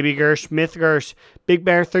 Baby Gersh, Myth Gersh, Big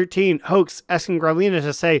Bear 13, Hoax, asking Growlina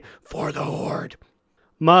to say, "For the Horde."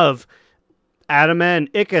 Muv, Adam N,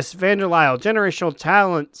 Ickis, Vanderlyle, Generational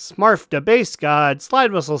Talent, Smarf, the Base God,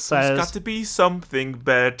 Slide Whistle says, "There's got to be something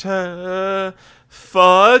better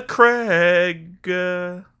for Craig."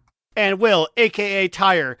 And Will, a.k.a.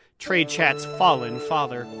 Tyre, Trade Chat's Fallen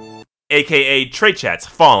Father. A.k.a. Trade Chat's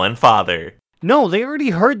Fallen Father. No, they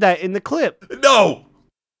already heard that in the clip. No!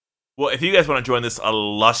 Well, if you guys want to join this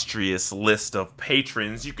illustrious list of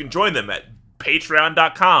patrons, you can join them at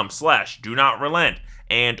patreon.com/do-not-relent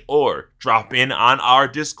and or drop in on our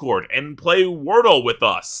Discord and play Wordle with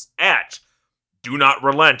us at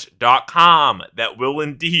do-not-relent.com. That will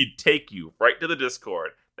indeed take you right to the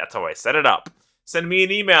Discord. That's how I set it up. Send me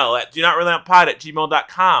an email at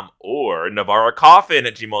do-not-relentpod@gmail.com or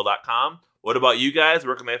navarracoffin@gmail.com. What about you guys?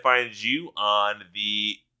 Where can they find you on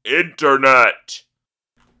the internet?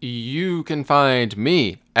 You can find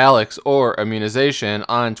me, Alex, or Immunization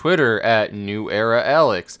on Twitter at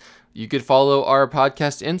NewEraAlex. You could follow our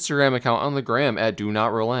podcast Instagram account on the gram at Do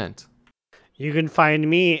Not Relent. You can find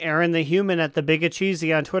me, Aaron the Human, at The Big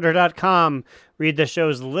Cheesy on Twitter.com. Read the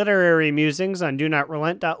show's literary musings on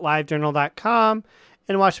DoNotRelent.livejournal.com.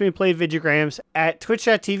 And watch me play videograms at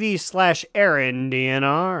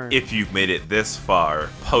twitch.tv/AaronDNR. If you've made it this far,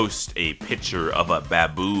 post a picture of a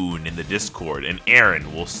baboon in the Discord, and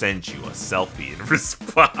Aaron will send you a selfie in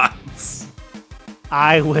response.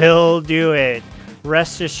 I will do it.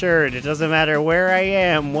 rest assured, it doesn't matter where I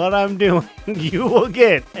am, what I'm doing, you will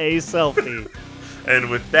get a selfie. And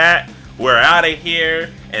with that, we're out of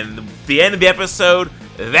here. And the end of the episode,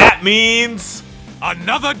 that means...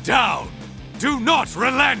 Another down! Do not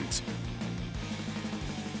relent!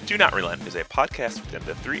 Do Not Relent is a podcast within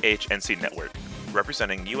the 3HNC network,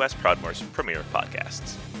 representing U.S. Proudmoore's premier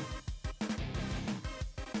podcasts.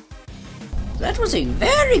 That was a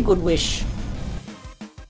very good wish.